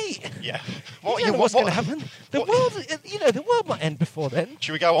 mate. Yeah. What's going to happen? The world might end before then.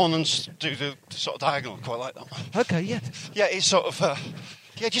 Should we go on and do the sort of diagonal? Quite like that one. Okay, yeah. Yeah, it's sort of,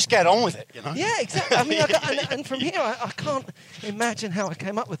 just get on with it, Yeah, exactly. I mean, and from here, I can't imagine how I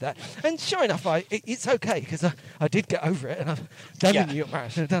came up with that. And sure enough, it's okay, because I did get over it, and I've done the New York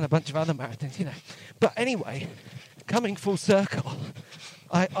Marathon, I've done a bunch of other marathons, But anyway, coming full circle,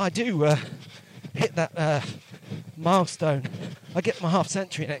 I do hit that milestone. I get my half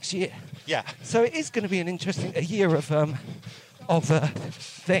century next year. Yeah. So it is going to be an interesting year of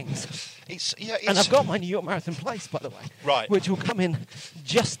things. And I've got my New York Marathon place, by the way. Right. Which will come in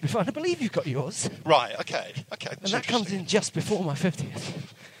just before. And I believe you've got yours. Right. Okay. And that comes in just before my 50th.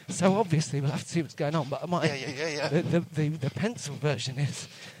 So obviously we'll have to see what's going on. But the pencil version is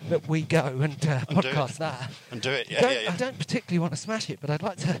that we go and podcast that and do it. I don't particularly want to smash it, but I'd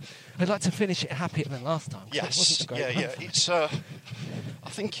like to finish it happier than last time. Yes. It wasn't a great It's. I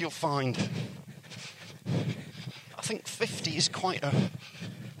think you'll find I think 50 is quite a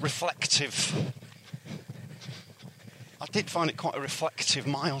reflective... I did find it quite a reflective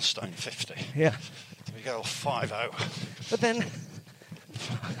milestone, 50. Yeah. We go 5-0. But then,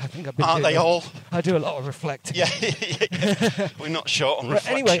 I think I've been Aren't they all? I do a lot of reflecting. Yeah. We're not short on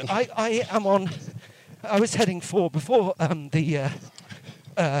reflection. But anyway, I am on... I was heading for, before the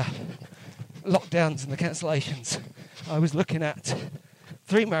lockdowns and the cancellations, I was looking at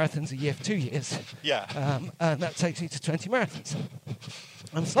 3 marathons a year for 2 years. Yeah. And that takes me to 20 marathons.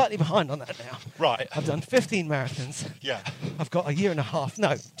 I'm slightly behind on that now. Right. I've done 15 marathons. Yeah. I've got a year and a half.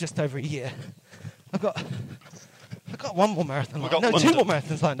 No, just over a year. I've got one more marathon. Two more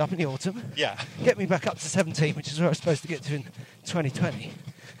marathons lined up in the autumn. Yeah. Get me back up to 17, which is where I was supposed to get to in 2020.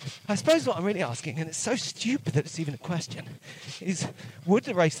 I suppose what I'm really asking, and it's so stupid that it's even a question, is would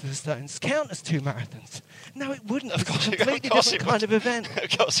the Race to the Stones count as 2 marathons? No, it wouldn't. It's a completely different kind of event.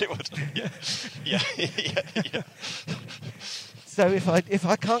 Of course it would. Yeah. So if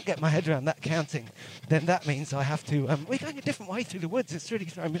I can't get my head around that counting, then that means I have to... we're going a different way through the woods. It's really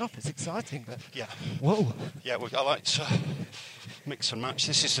throwing me off. It's exciting, but... Yeah. Whoa. Yeah, I like to mix and match.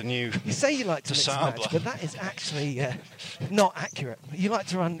 This is the new... You say you like to mix and match, but that is actually not accurate. You like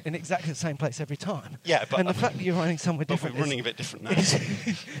to run in exactly the same place every time. Yeah, but... And the fact that you're running somewhere different we're running a bit different now.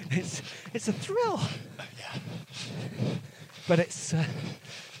 It's a thrill. Yeah. But it's...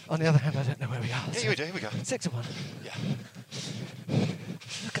 on the other hand, I don't know where we are. Yeah, we do. Here we go. 6-1. Yeah.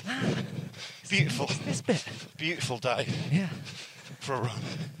 Look at that. Beautiful. This bit. Beautiful day. Yeah. For a run.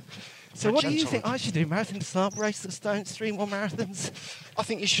 So what do you think I should do? Marathon to Start, Race to the Stones, 3 more marathons? I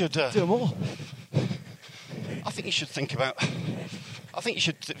think you should... do them all. I think you should think about... I think you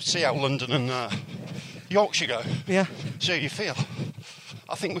should see how London and Yorkshire go. Yeah. See how you feel.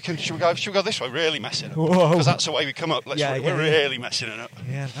 I think we can... Should we go this way? Really messing it up. Whoa. Because that's the way we come up. We're really messing it up.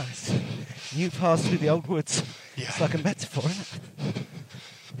 Yeah, nice. New paths through the old woods. Yeah. It's like a metaphor, isn't it?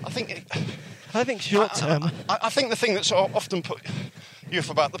 I think short term... I think the thing that's often put you off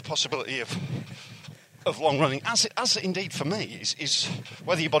about the possibility of long running, as it indeed for me, is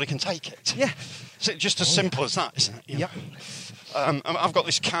whether your body can take it. Yeah. Is it just as simple as that, isn't it? Yeah. I've got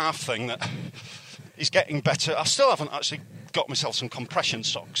this calf thing that is getting better. I still haven't actually got myself some compression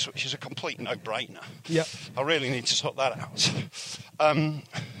socks, which is a complete no-brainer. Yeah. I really need to sort that out.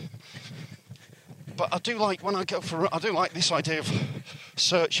 But I do like when I go for. I do like this idea of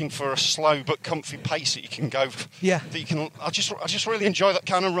searching for a slow but comfy pace that you can go. Yeah. That you can. I just really enjoy that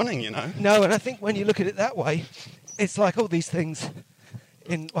kind of running, you know. No, and I think when you look at it that way, it's like all these things.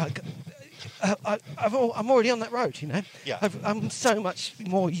 I'm already on that road, you know. Yeah. I'm so much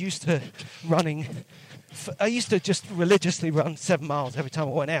more used to running. I used to just religiously run 7 miles every time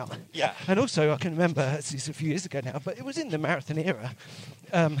I went out. Yeah. And also, I can remember, it's a few years ago now, but it was in the marathon era,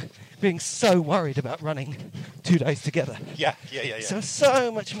 being so worried about running 2 days together. Yeah.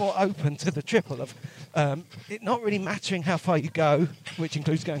 So much more open to the triple of it not really mattering how far you go, which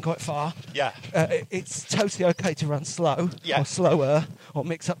includes going quite far. Yeah. It's totally okay to run slow or slower or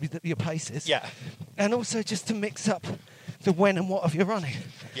mix up your paces. Yeah. And also just to mix up the when and what of your running.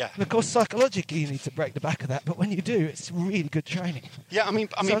 Yeah. And of course, psychologically, you need to break the back of that. But when you do, it's really good training. Yeah, I mean,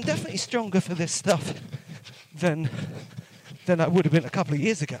 so I'm definitely stronger for this stuff than I would have been a couple of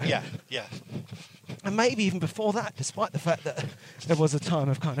years ago. Yeah. And maybe even before that, despite the fact that there was a time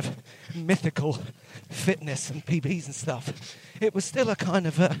of kind of mythical fitness and PBs and stuff, it was still a kind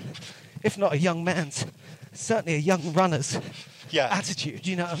of, if not a young man's, certainly a young runner's attitude.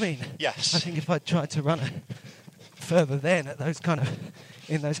 You know what I mean? Yes. I think if I'd tried to run further then in those kind of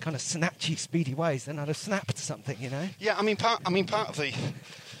snatchy, speedy ways, then I'd have snapped something, you know? Yeah, I mean, part of the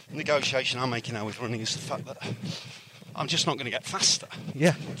negotiation I'm making now with running is the fact that I'm just not going to get faster.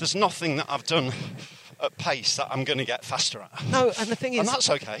 Yeah. There's nothing that I've done at pace that I'm going to get faster at. No, and the thing is... And that's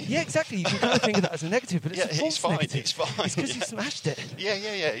okay. Yeah, exactly. You can kind of think of that as a negative, but it's a false fine. negative. It's fine. It's because you smashed it. Yeah,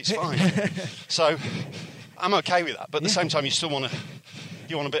 it's fine. So, I'm okay with that, but at the same time, you want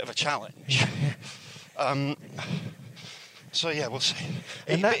a bit of a challenge. So yeah, we'll see.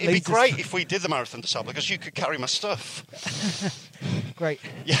 It'd be great if we did the Marathon to Sable, because you could carry my stuff. Great.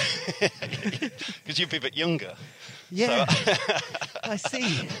 Yeah, because you'd be a bit younger. Yeah, so. I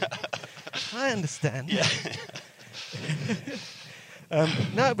see. I understand. Yeah.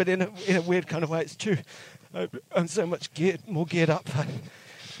 No, but in a weird kind of way, it's true. I'm so much more geared up for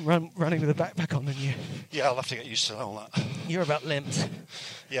running with a backpack on than you. Yeah, I'll have to get used to all that. You're about limbs.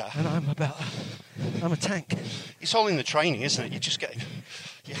 Yeah. And I'm a tank. It's all in the training, isn't it?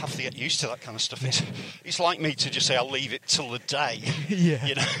 You have to get used to that kind of stuff. It's like me to just say I'll leave it till the day. Yeah.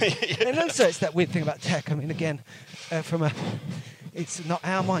 You know. And also it's that weird thing about tech. I mean, again, from a It's not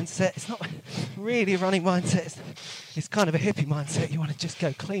our mindset. It's not really a running mindset. It's kind of a hippie mindset. You want to just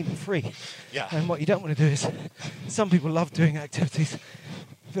go clean and free. Yeah. And what you don't want to do is, some people love doing activities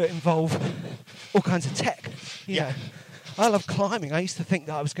that involve all kinds of tech. You know, I love climbing. I used to think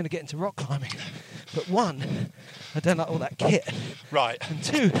that I was going to get into rock climbing. But one, I don't like all that kit. Right. And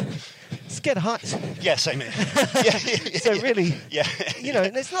two, scared of heights. Yeah, same here. So really, yeah. you know,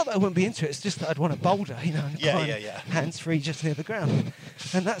 and it's not that I wouldn't be into it, it's just that I'd want a boulder, you know, and climb hands-free just near the ground.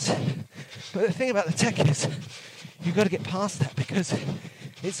 And but the thing about the tech is, you've got to get past that because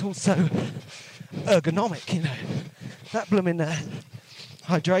it's also ergonomic, you know. That blooming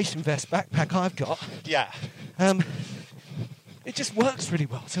hydration vest backpack I've got, it just works really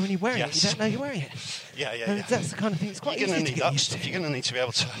well. So when you're wearing it, you don't know you're wearing it. And that's the kind of thing. It's quite easy to get used to. You're going to need to be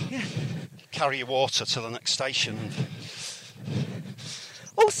able to carry your water to the next station.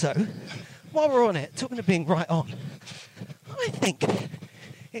 Also, while we're on it, talking of being right on, I think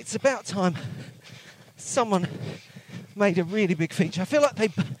it's about time someone made a really big feature. I feel like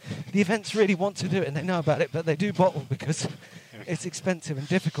the events really want to do it and they know about it, but they do bottle because it's expensive and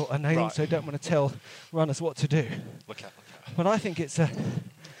difficult, and they also don't want to tell runners what to do. Look out. But I think it's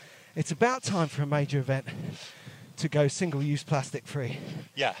about time for a major event to go single-use plastic free.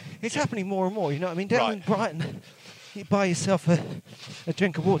 Yeah. It's happening more and more, you know what I mean? Down in Brighton, you buy yourself a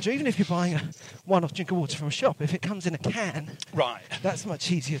drink of water, even if you're buying a one-off drink of water from a shop, if it comes in a can, that's much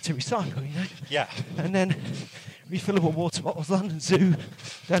easier to recycle, you know? Yeah. And then refillable water bottles. London Zoo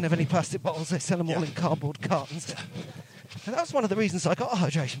don't have any plastic bottles, they sell them all in cardboard cartons. And that was one of the reasons I got a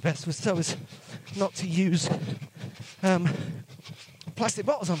hydration vest, was so as not to use plastic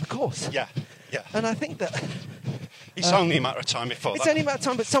bottles on the course. Yeah. And I think that it's only a matter of time before it's only a matter of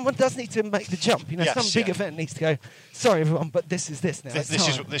time, but someone does need to make the jump. You know, some big event needs to go, sorry everyone, but this is this now.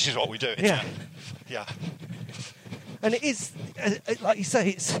 This is what we do. Yeah. And it is, like you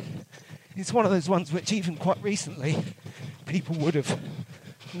say, it's one of those ones which even quite recently people would have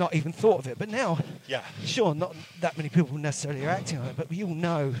not even thought of it, but now, sure, not that many people necessarily are acting on it, but we all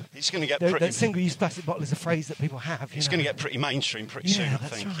know it's going to get that single-use plastic bottle is a phrase that people have. It's going to get pretty mainstream pretty soon, I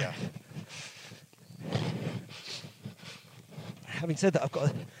think. Right. Yeah. Having said that,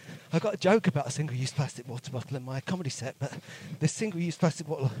 I've got a joke about a single-use plastic water bottle in my comedy set, but the single-use plastic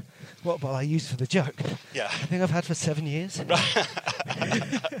water bottle I use for the joke, I think I've had for 7 years.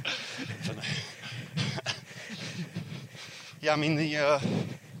 Yeah, I mean, the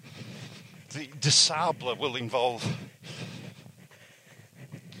Sable will involve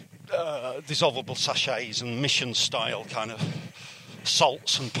dissolvable sachets and mission-style kind of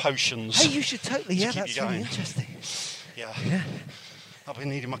salts and potions. Hey, you should totally, that's really interesting. Yeah. I'll be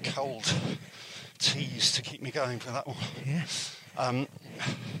needing my cold teas to keep me going for that one. Yeah. And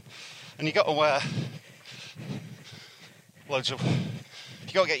you got to wear loads of...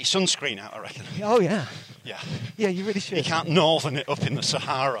 You got to get your sunscreen out, I reckon. Oh, yeah. Yeah. Yeah, you really should. You can't northern it up in the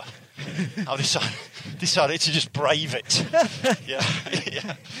Sahara. I've decided to just brave it. Yeah.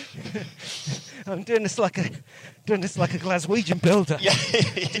 I'm doing this like a Glaswegian builder. Yeah.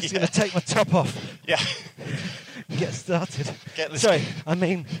 Just going to take my top off. Yeah. Get started.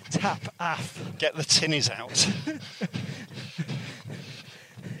 Tap off. Get the tinnies out.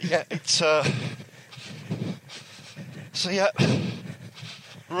 Yeah, it's so yeah.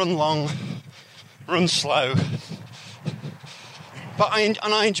 Run long, run slow. But I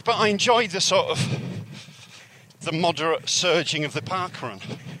enjoyed the sort of the moderate surging of the park run.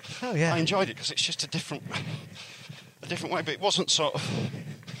 Oh yeah. I enjoyed it because it's just a different way. But it wasn't sort of.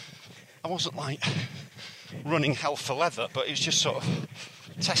 I wasn't like running hell for leather, but it was just sort of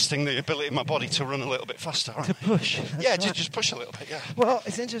testing the ability of my body to run a little bit faster. To push. Just push a little bit. Yeah. Well,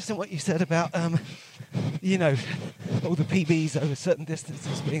 it's interesting what you said about you know, all the PBs over certain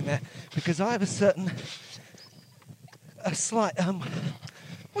distances being there, because I have a slight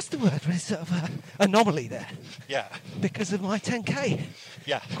what's the word? It's sort of anomaly there. Yeah. Because of my 10K.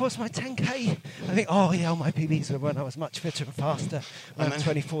 Yeah. Of course, my 10K, I think, all my PBs were when I was much fitter and faster, around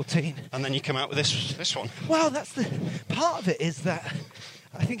 2014. And then you come out with this one. Well, that's the part of it, is that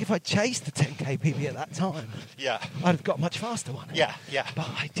I think if I chased the 10K PB at that time, I'd have got a much faster one. Yeah. But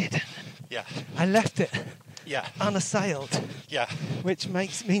I didn't. Yeah. I left it unassailed. Yeah. Which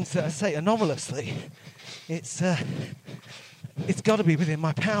means that I say anomalously, it's got to be within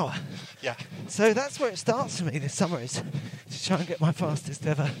my power. Yeah. So that's where it starts for me this summer, is to try and get my fastest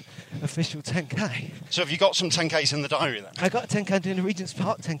ever official 10K. So have you got some 10Ks in the diary then? I got a 10K, I'm doing a Regent's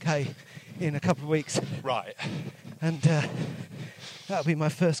Park 10K in a couple of weeks. Right. And that'll be my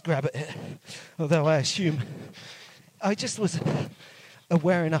first grab at it. Although I assume I just was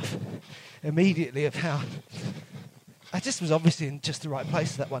aware enough immediately of how I just was obviously in just the right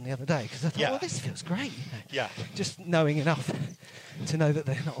place for that one the other day because I thought, well, this feels great. Yeah. Just knowing enough to know that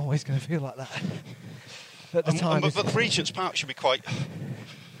they're not always going to feel like that at the time. But the Regent's Park should be quite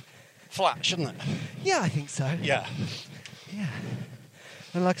flat, shouldn't it? Yeah, I think so. Yeah. Yeah.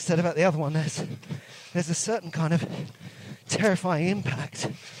 And like I said about the other one, there's a certain kind of terrifying impact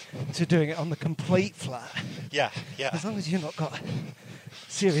to doing it on the complete flat. Yeah, yeah. As long as you've not got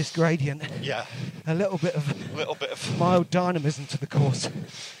serious gradient. Yeah. A little bit of mild dynamism to the course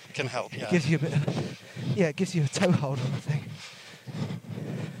can help. Yeah. It gives you a bit of, it gives you a toehold on the thing.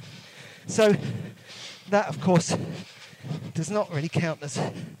 So that, of course, does not really count as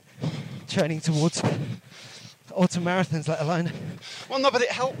training towards ultramarathons, let alone. Well, no, but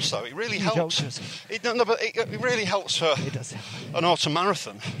it helps though. It really helps. It really helps for an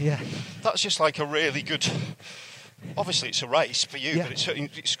ultramarathon. Yeah. That's just like a really good. Obviously, it's a race for you, but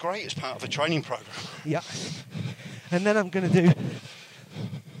it's great as part of a training program. Yeah. And then I've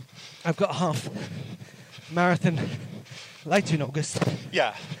got a half marathon later in August.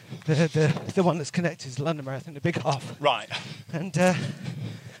 Yeah. The one that's connected to the London Marathon, the big half. Right. And I'd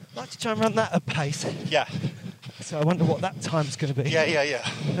like to try and run that at pace. Yeah. So I wonder what that time's going to be. Yeah.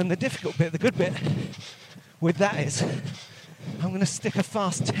 And the difficult bit, the good bit with that is I'm going to stick a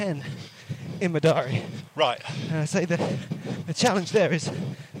fast 10 in my diary. Right. And I say the challenge there is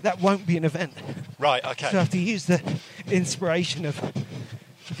that won't be an event. Right, okay. So I have to use the inspiration of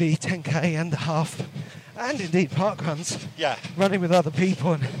the 10K and the half, and indeed park runs. Yeah. Running with other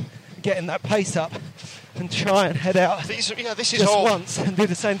people and getting that pace up and try and head out this is just all, once and do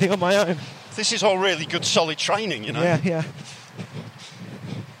the same thing on my own. This is all really good, solid training, you know? Yeah.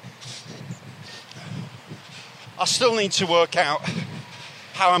 I still need to work out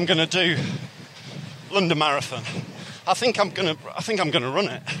how I'm going to do London Marathon. I think I'm going to run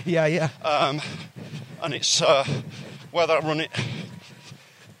it. Yeah. And it's whether I run it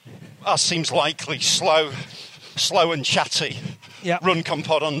as seems likely, slow and chatty. Yeah. Run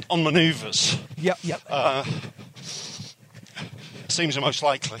compod on manoeuvres. Yep. Seems the most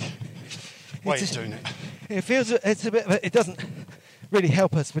likely way of doing it. It feels it's a bit of it doesn't really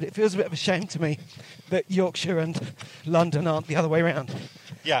help us, but it feels a bit of a shame to me that Yorkshire and London aren't the other way around.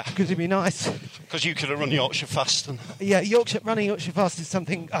 Yeah. Because it'd be nice. Because you could have run Yorkshire Fast. Yeah, running Yorkshire Fast is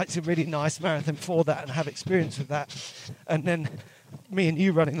something, it's a really nice marathon for that and have experience with that. And then me and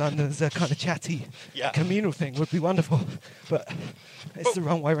you running London as a kind of chatty communal thing would be wonderful. But it's the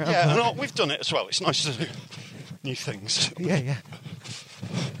wrong way around. Yeah, and we've done it as well. It's nice to do new things. Yeah.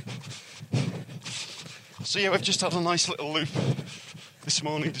 So we've just had a nice little loop this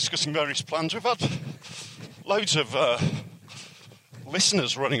morning discussing various plans. We've had loads of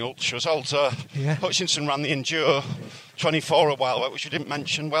listeners running ultras. Hutchinson ran the Endure 24 a while back, which you didn't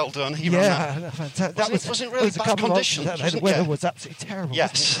mention. Well done. He ran that. Fantastic. That wasn't really bad conditions. The weather was absolutely terrible.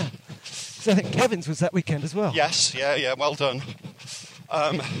 Yes. Wasn't it? So I think Kevin's was that weekend as well. Yes, yeah, well done.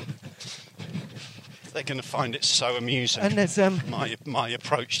 They're going to find it so amusing. And there's my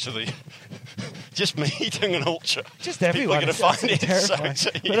approach to the just me doing an ultra. Just everyone. People are going to find it terrifying. so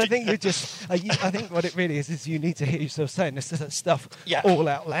But I think I think what it really is you need to hear yourself saying this stuff all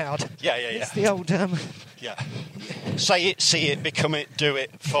out loud. Yeah. It's the old. Say it, see it, become it, do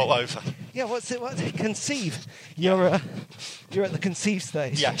it, fall over. Yeah. What's it? Conceive. You're at the conceive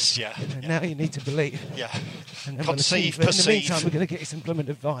stage. Yes. Yeah. And now you need to believe. Yeah. And then Conceive, in perceive. the meantime, we're going to get you some blooming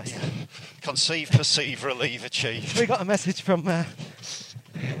advice. Yeah. Conceive, perceive, relieve, achieve. We got a message from.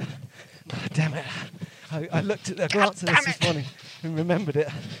 Damn it! I looked at the glance at this morning and remembered it.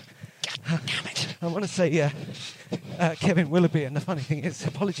 Damn it! I want to say Kevin Willoughby, and the funny thing is,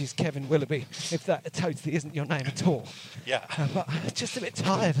 apologies, Kevin Willoughby, if that totally isn't your name at all. Yeah. But I'm just a bit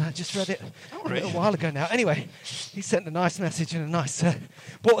tired. I just read it a little while ago now. Anyway, he sent a nice message and a nice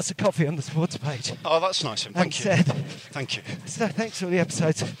bought us a coffee on the sports page. Oh, that's nice. Thank you. Thank you. So thanks for the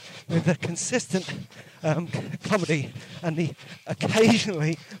episodes with the consistent comedy and the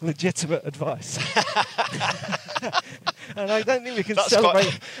occasionally legitimate advice. And I don't think we can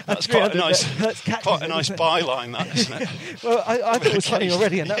celebrate. That's quite a nice byline, that, isn't it? Well, I thought it was funny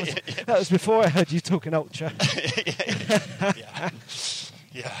already, and that was before I heard you talking ultra.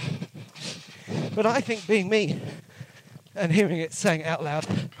 Yeah. But I think being me and hearing it saying it out loud,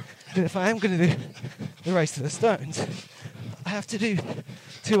 that if I am going to do the Race to the Stones, I have to do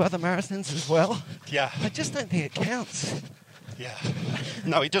 2 other marathons as well. Yeah. I just don't think it counts. Yeah.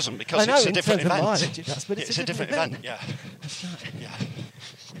 No, it doesn't, because it's a different event. Mileage it does, but it's a different event. Yeah. That's right. Yeah.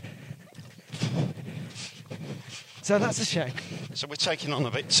 So that's a shame. So we're taking on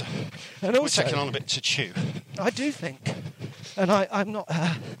a bit to, and also, we're taking on a bit to chew. I do think, and I'm not.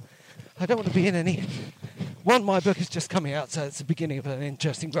 I don't want to be in any one, my book is just coming out, so it's the beginning of an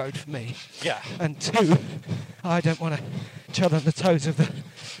interesting road for me. Yeah. And two, I don't want to tread on the toes of the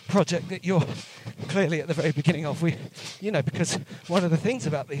project that you're clearly at the very beginning of. Because one of the things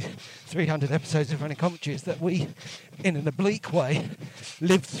about these 300 episodes of Running Commentary is that we, in an oblique way,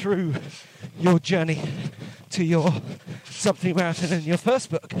 lived through your journey to your Something Marathon and your first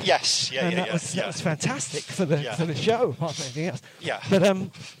book. Yes, That was fantastic for the show, apart from anything else. Yeah.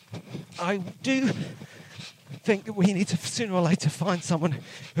 But I do think that we need to sooner or later find someone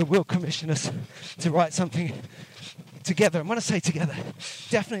who will commission us to write something together. And when I say together,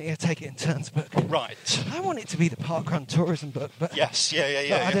 definitely a Take It in Turns book. Right. I want it to be the parkrun tourism book, but yes, but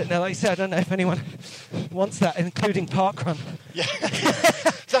I don't know. Like you said, I don't know if anyone wants that, including parkrun. Yeah.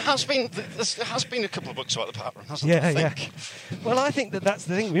 There has been a couple of books about the parkrun, hasn't there? Yeah. Well, I think that's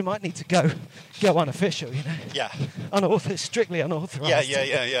the thing. We might need to go unofficial, Yeah. Strictly unauthorized.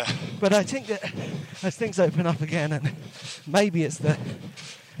 Yeah. But I think that as things open up again, and maybe it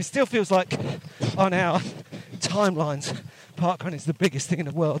still feels like on our timelines, parkrun is the biggest thing in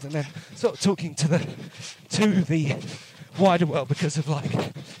the world, and then sort of talking to the wider world because of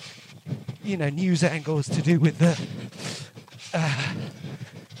news angles to do with the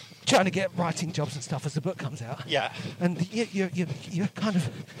trying to get writing jobs and stuff as the book comes out. Yeah. And you're kind of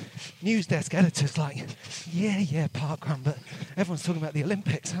news desk editors parkrun, but everyone's talking about the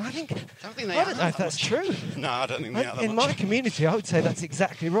Olympics, and I don't know if that's true. No, I don't think they are that In much. my community, I would say that's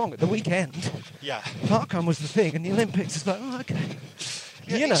exactly wrong. At the weekend, parkrun was the thing, and the Olympics is like, oh, okay.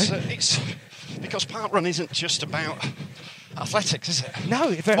 Yeah, it's because parkrun isn't just about athletics, is it? No,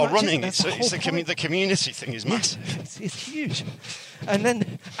 it very or much running. Isn't. It's the community thing is massive. It's huge. And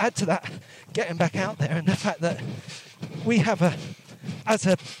then add to that, getting back out there, and the fact that we have as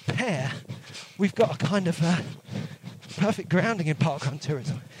a pair, we've got a kind of perfect grounding in parkrun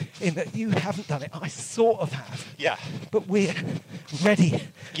tourism, in that you haven't done it, I sort of have. Yeah. But we're ready to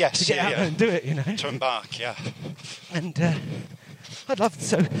get out there and do it, To embark, yeah. And I'd love to.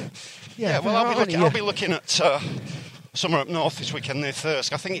 So, well, I'll be looking at somewhere up north this weekend near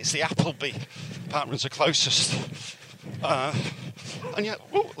Thirsk. I think it's the Appleby parkrun's the closest.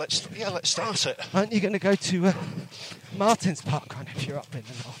 Let's start it. Aren't you going to go to Martin's Parkrun if you're up in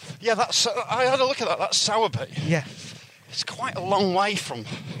the north? Yeah, I had a look at that. That's Sowerby. Yeah. It's quite a long way from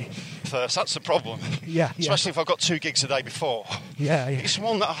Thirsk. That's the problem. Yeah. Especially if I've got 2 gigs a day before. Yeah. It's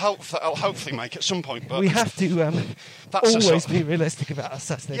one that I'll hopefully make at some point. But we have to always be realistic about our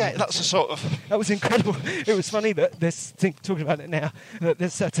Saturday. Yeah, that's a sort of. That was incredible. It was funny that this thing, talking about it now, that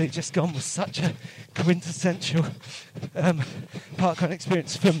this Saturday just gone was such a quintessential parkrun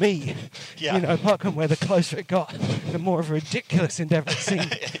experience for me. Yeah. Parkrun where the closer it got, the more of a ridiculous endeavour it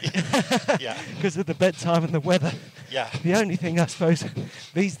seemed. Yeah. Because of the bedtime and the weather. Yeah. The only thing I suppose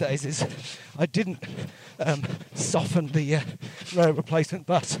these days is I didn't soften the road replacement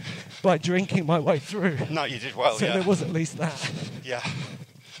bus by drinking my way through. No, you did well. So there was at least that. Yeah.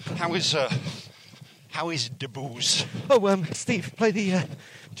 How is the booze? Oh, Steve, play the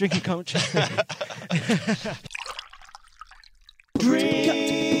drinking commentary.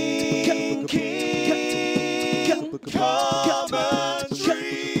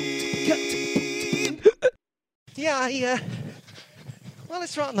 Yeah, well,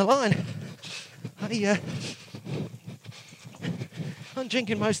 it's right on the line. I'm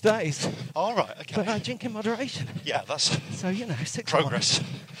drinking most days. All right, okay. But I drink in moderation. Yeah, that's... So, 6 progress.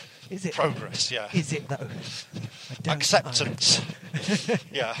 Is it? Progress, yeah. Is it, though? Acceptance.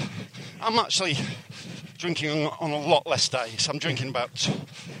 Yeah. I'm actually drinking on a lot less days. I'm drinking about...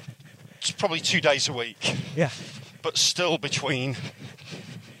 probably 2 days a week. Yeah. But still between...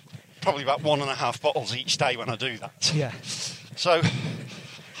 probably about 1.5 bottles each day when I do that. Yeah. So...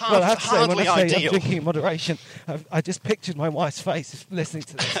 Well, I have to say, when I say ideal. I'm drinking in moderation, I just pictured my wife's face listening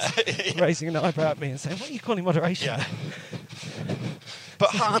to this, raising an eyebrow at me and saying, what are you calling moderation? Yeah. But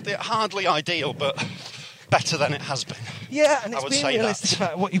hardly ideal, but better than it has been. Yeah, and it's being realistic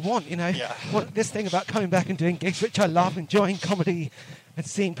about what you want, Yeah. This thing about coming back and doing gigs, which I love, enjoying comedy and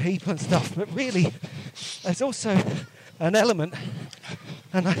seeing people and stuff, but really, there's also an element,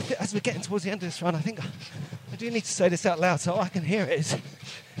 and as we're getting towards the end of this run, I think I do need to say this out loud so I can hear it, is,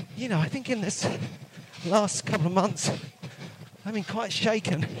 I think in this last couple of months, I've been quite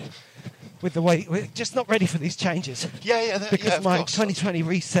shaken with the way, we're just not ready for these changes. Because my 2020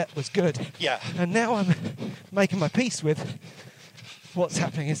 reset was good. Yeah. And now I'm making my peace with what's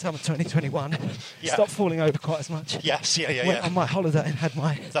happening in summer 2021. Yeah. Stop falling over quite as much. Yes, Went on my holiday and had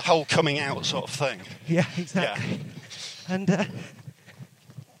my... the whole coming out sort of thing. Yeah, exactly. Yeah. And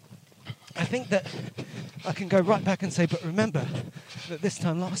I think that I can go right back and say, but remember that this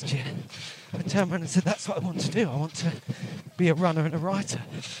time last year, I turned around and said, that's what I want to do. I want to be a runner and a writer.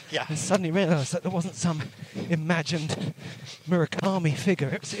 Yeah. And suddenly realised that there wasn't some imagined Murakami figure.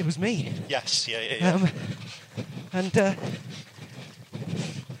 It was me. Yes, yeah. And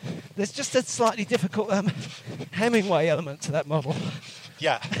there's just a slightly difficult Hemingway element to that model.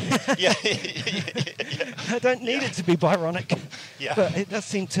 Yeah. I don't need it to be Byronic. Yeah. But it does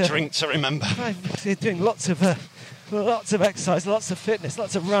seem to... Drink to remember. I'm doing lots of exercise, lots of fitness,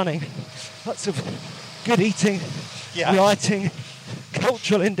 lots of running, lots of good eating, writing,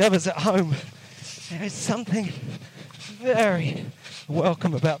 cultural endeavours at home. There is something very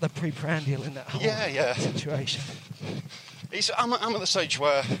welcome about the preprandial in that whole situation. I'm at the stage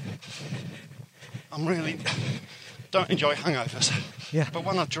where I'm really don't enjoy hangovers. Yeah. But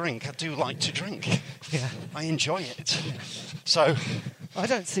when I drink, I do like to drink. Yeah. I enjoy it. So I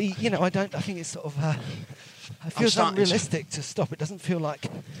don't see, I think it's sort of it feels unrealistic to stop. It doesn't feel like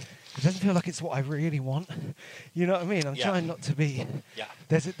it's what I really want. You know what I mean? I'm trying not to be. Yeah.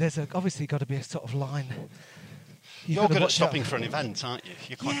 There's obviously got to be a sort of line. You're good at stopping for an event, aren't you?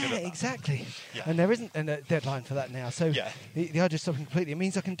 You're quite good at that. Exactly. Yeah. And there isn't a deadline for that now. So the idea of stopping completely, it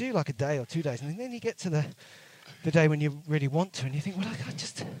means I can do like a day or 2 days, and then you get to the day when you really want to, and you think, well, I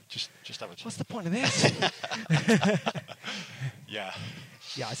just have a. What's the point of this? Yeah.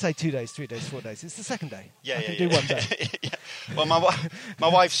 Yeah, I say 2 days, 3 days, 4 days. It's the second day. I can do 1 day. Well, my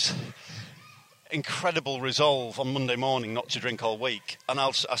wife's incredible resolve on Monday morning not to drink all week, and I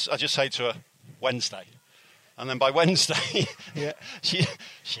just say to her, Wednesday. And then by Wednesday,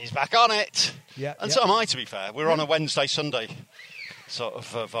 she's back on it. Yeah, and so am I, to be fair. We're on a Wednesday, Sunday sort of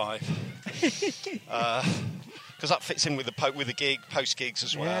vibe. Because that fits in with the gig, post-gigs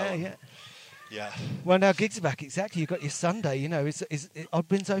as well. Yeah. Well, now gigs are back, exactly. You've got your Sunday, Is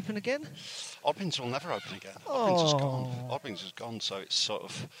Oddbins open again? Oddbins will never open again. Oddbins is gone, so it's sort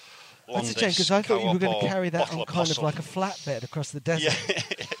of... That's a shame, because I thought you were going to carry that on kind of like a flatbed across the desert.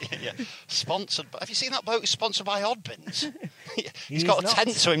 Yeah. Sponsored. Have you seen that boat sponsored by Oddbins? He's got a tent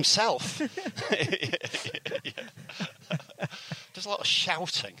to himself. Does a lot of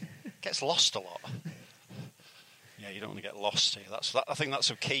shouting. Gets lost a lot. Yeah, you don't want to get lost here. I think that's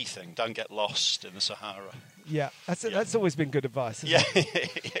a key thing. Don't get lost in the Sahara. Yeah, that's always been good advice. Yeah.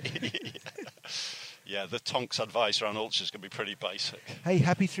 Yeah, the Tonks advice around ultras can be pretty basic. Hey,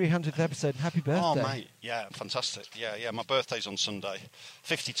 happy 300th episode and happy birthday. Oh, mate, yeah, fantastic. Yeah, my birthday's on Sunday.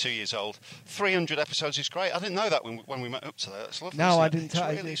 52 years old. 300 episodes is great. I didn't know that when we met up today. That's lovely. No, I didn't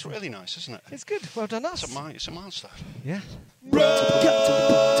tell you. It's really nice, isn't it? It's good. Well done, us. It's a milestone. Yeah.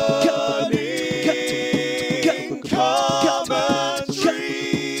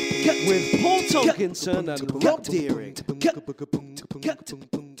 With Paul Tonkinson and Rob Deering.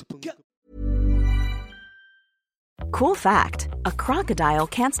 Cool fact, a crocodile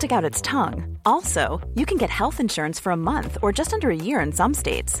can't stick out its tongue. Also, you can get health insurance for a month or just under a year in some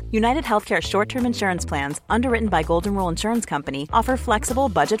states. United Healthcare short-term insurance plans, underwritten by Golden Rule Insurance Company, offer flexible,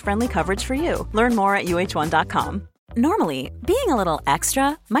 budget-friendly coverage for you. Learn more at uh1.com. Normally, being a little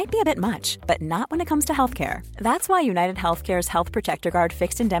extra might be a bit much, but not when it comes to healthcare. That's why United Healthcare's Health Protector Guard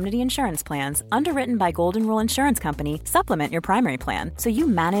fixed indemnity insurance plans, underwritten by Golden Rule Insurance Company, supplement your primary plan so you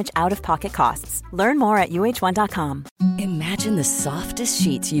manage out-of-pocket costs. Learn more at uh1.com. Imagine the softest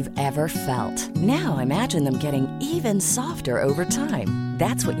sheets you've ever felt. Now imagine them getting even softer over time.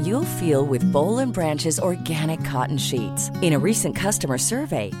 That's what you'll feel with Boll & Branch's organic cotton sheets. In a recent customer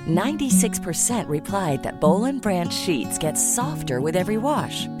survey, 96% replied that Boll & Branch sheets get softer with every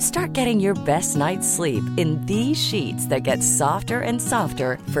wash. Start getting your best night's sleep in these sheets that get softer and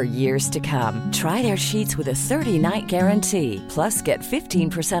softer for years to come. Try their sheets with a 30-night guarantee. Plus, get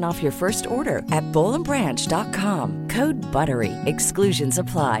 15% off your first order at bollandbranch.com. Code BUTTERY. Exclusions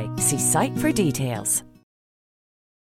apply. See site for details.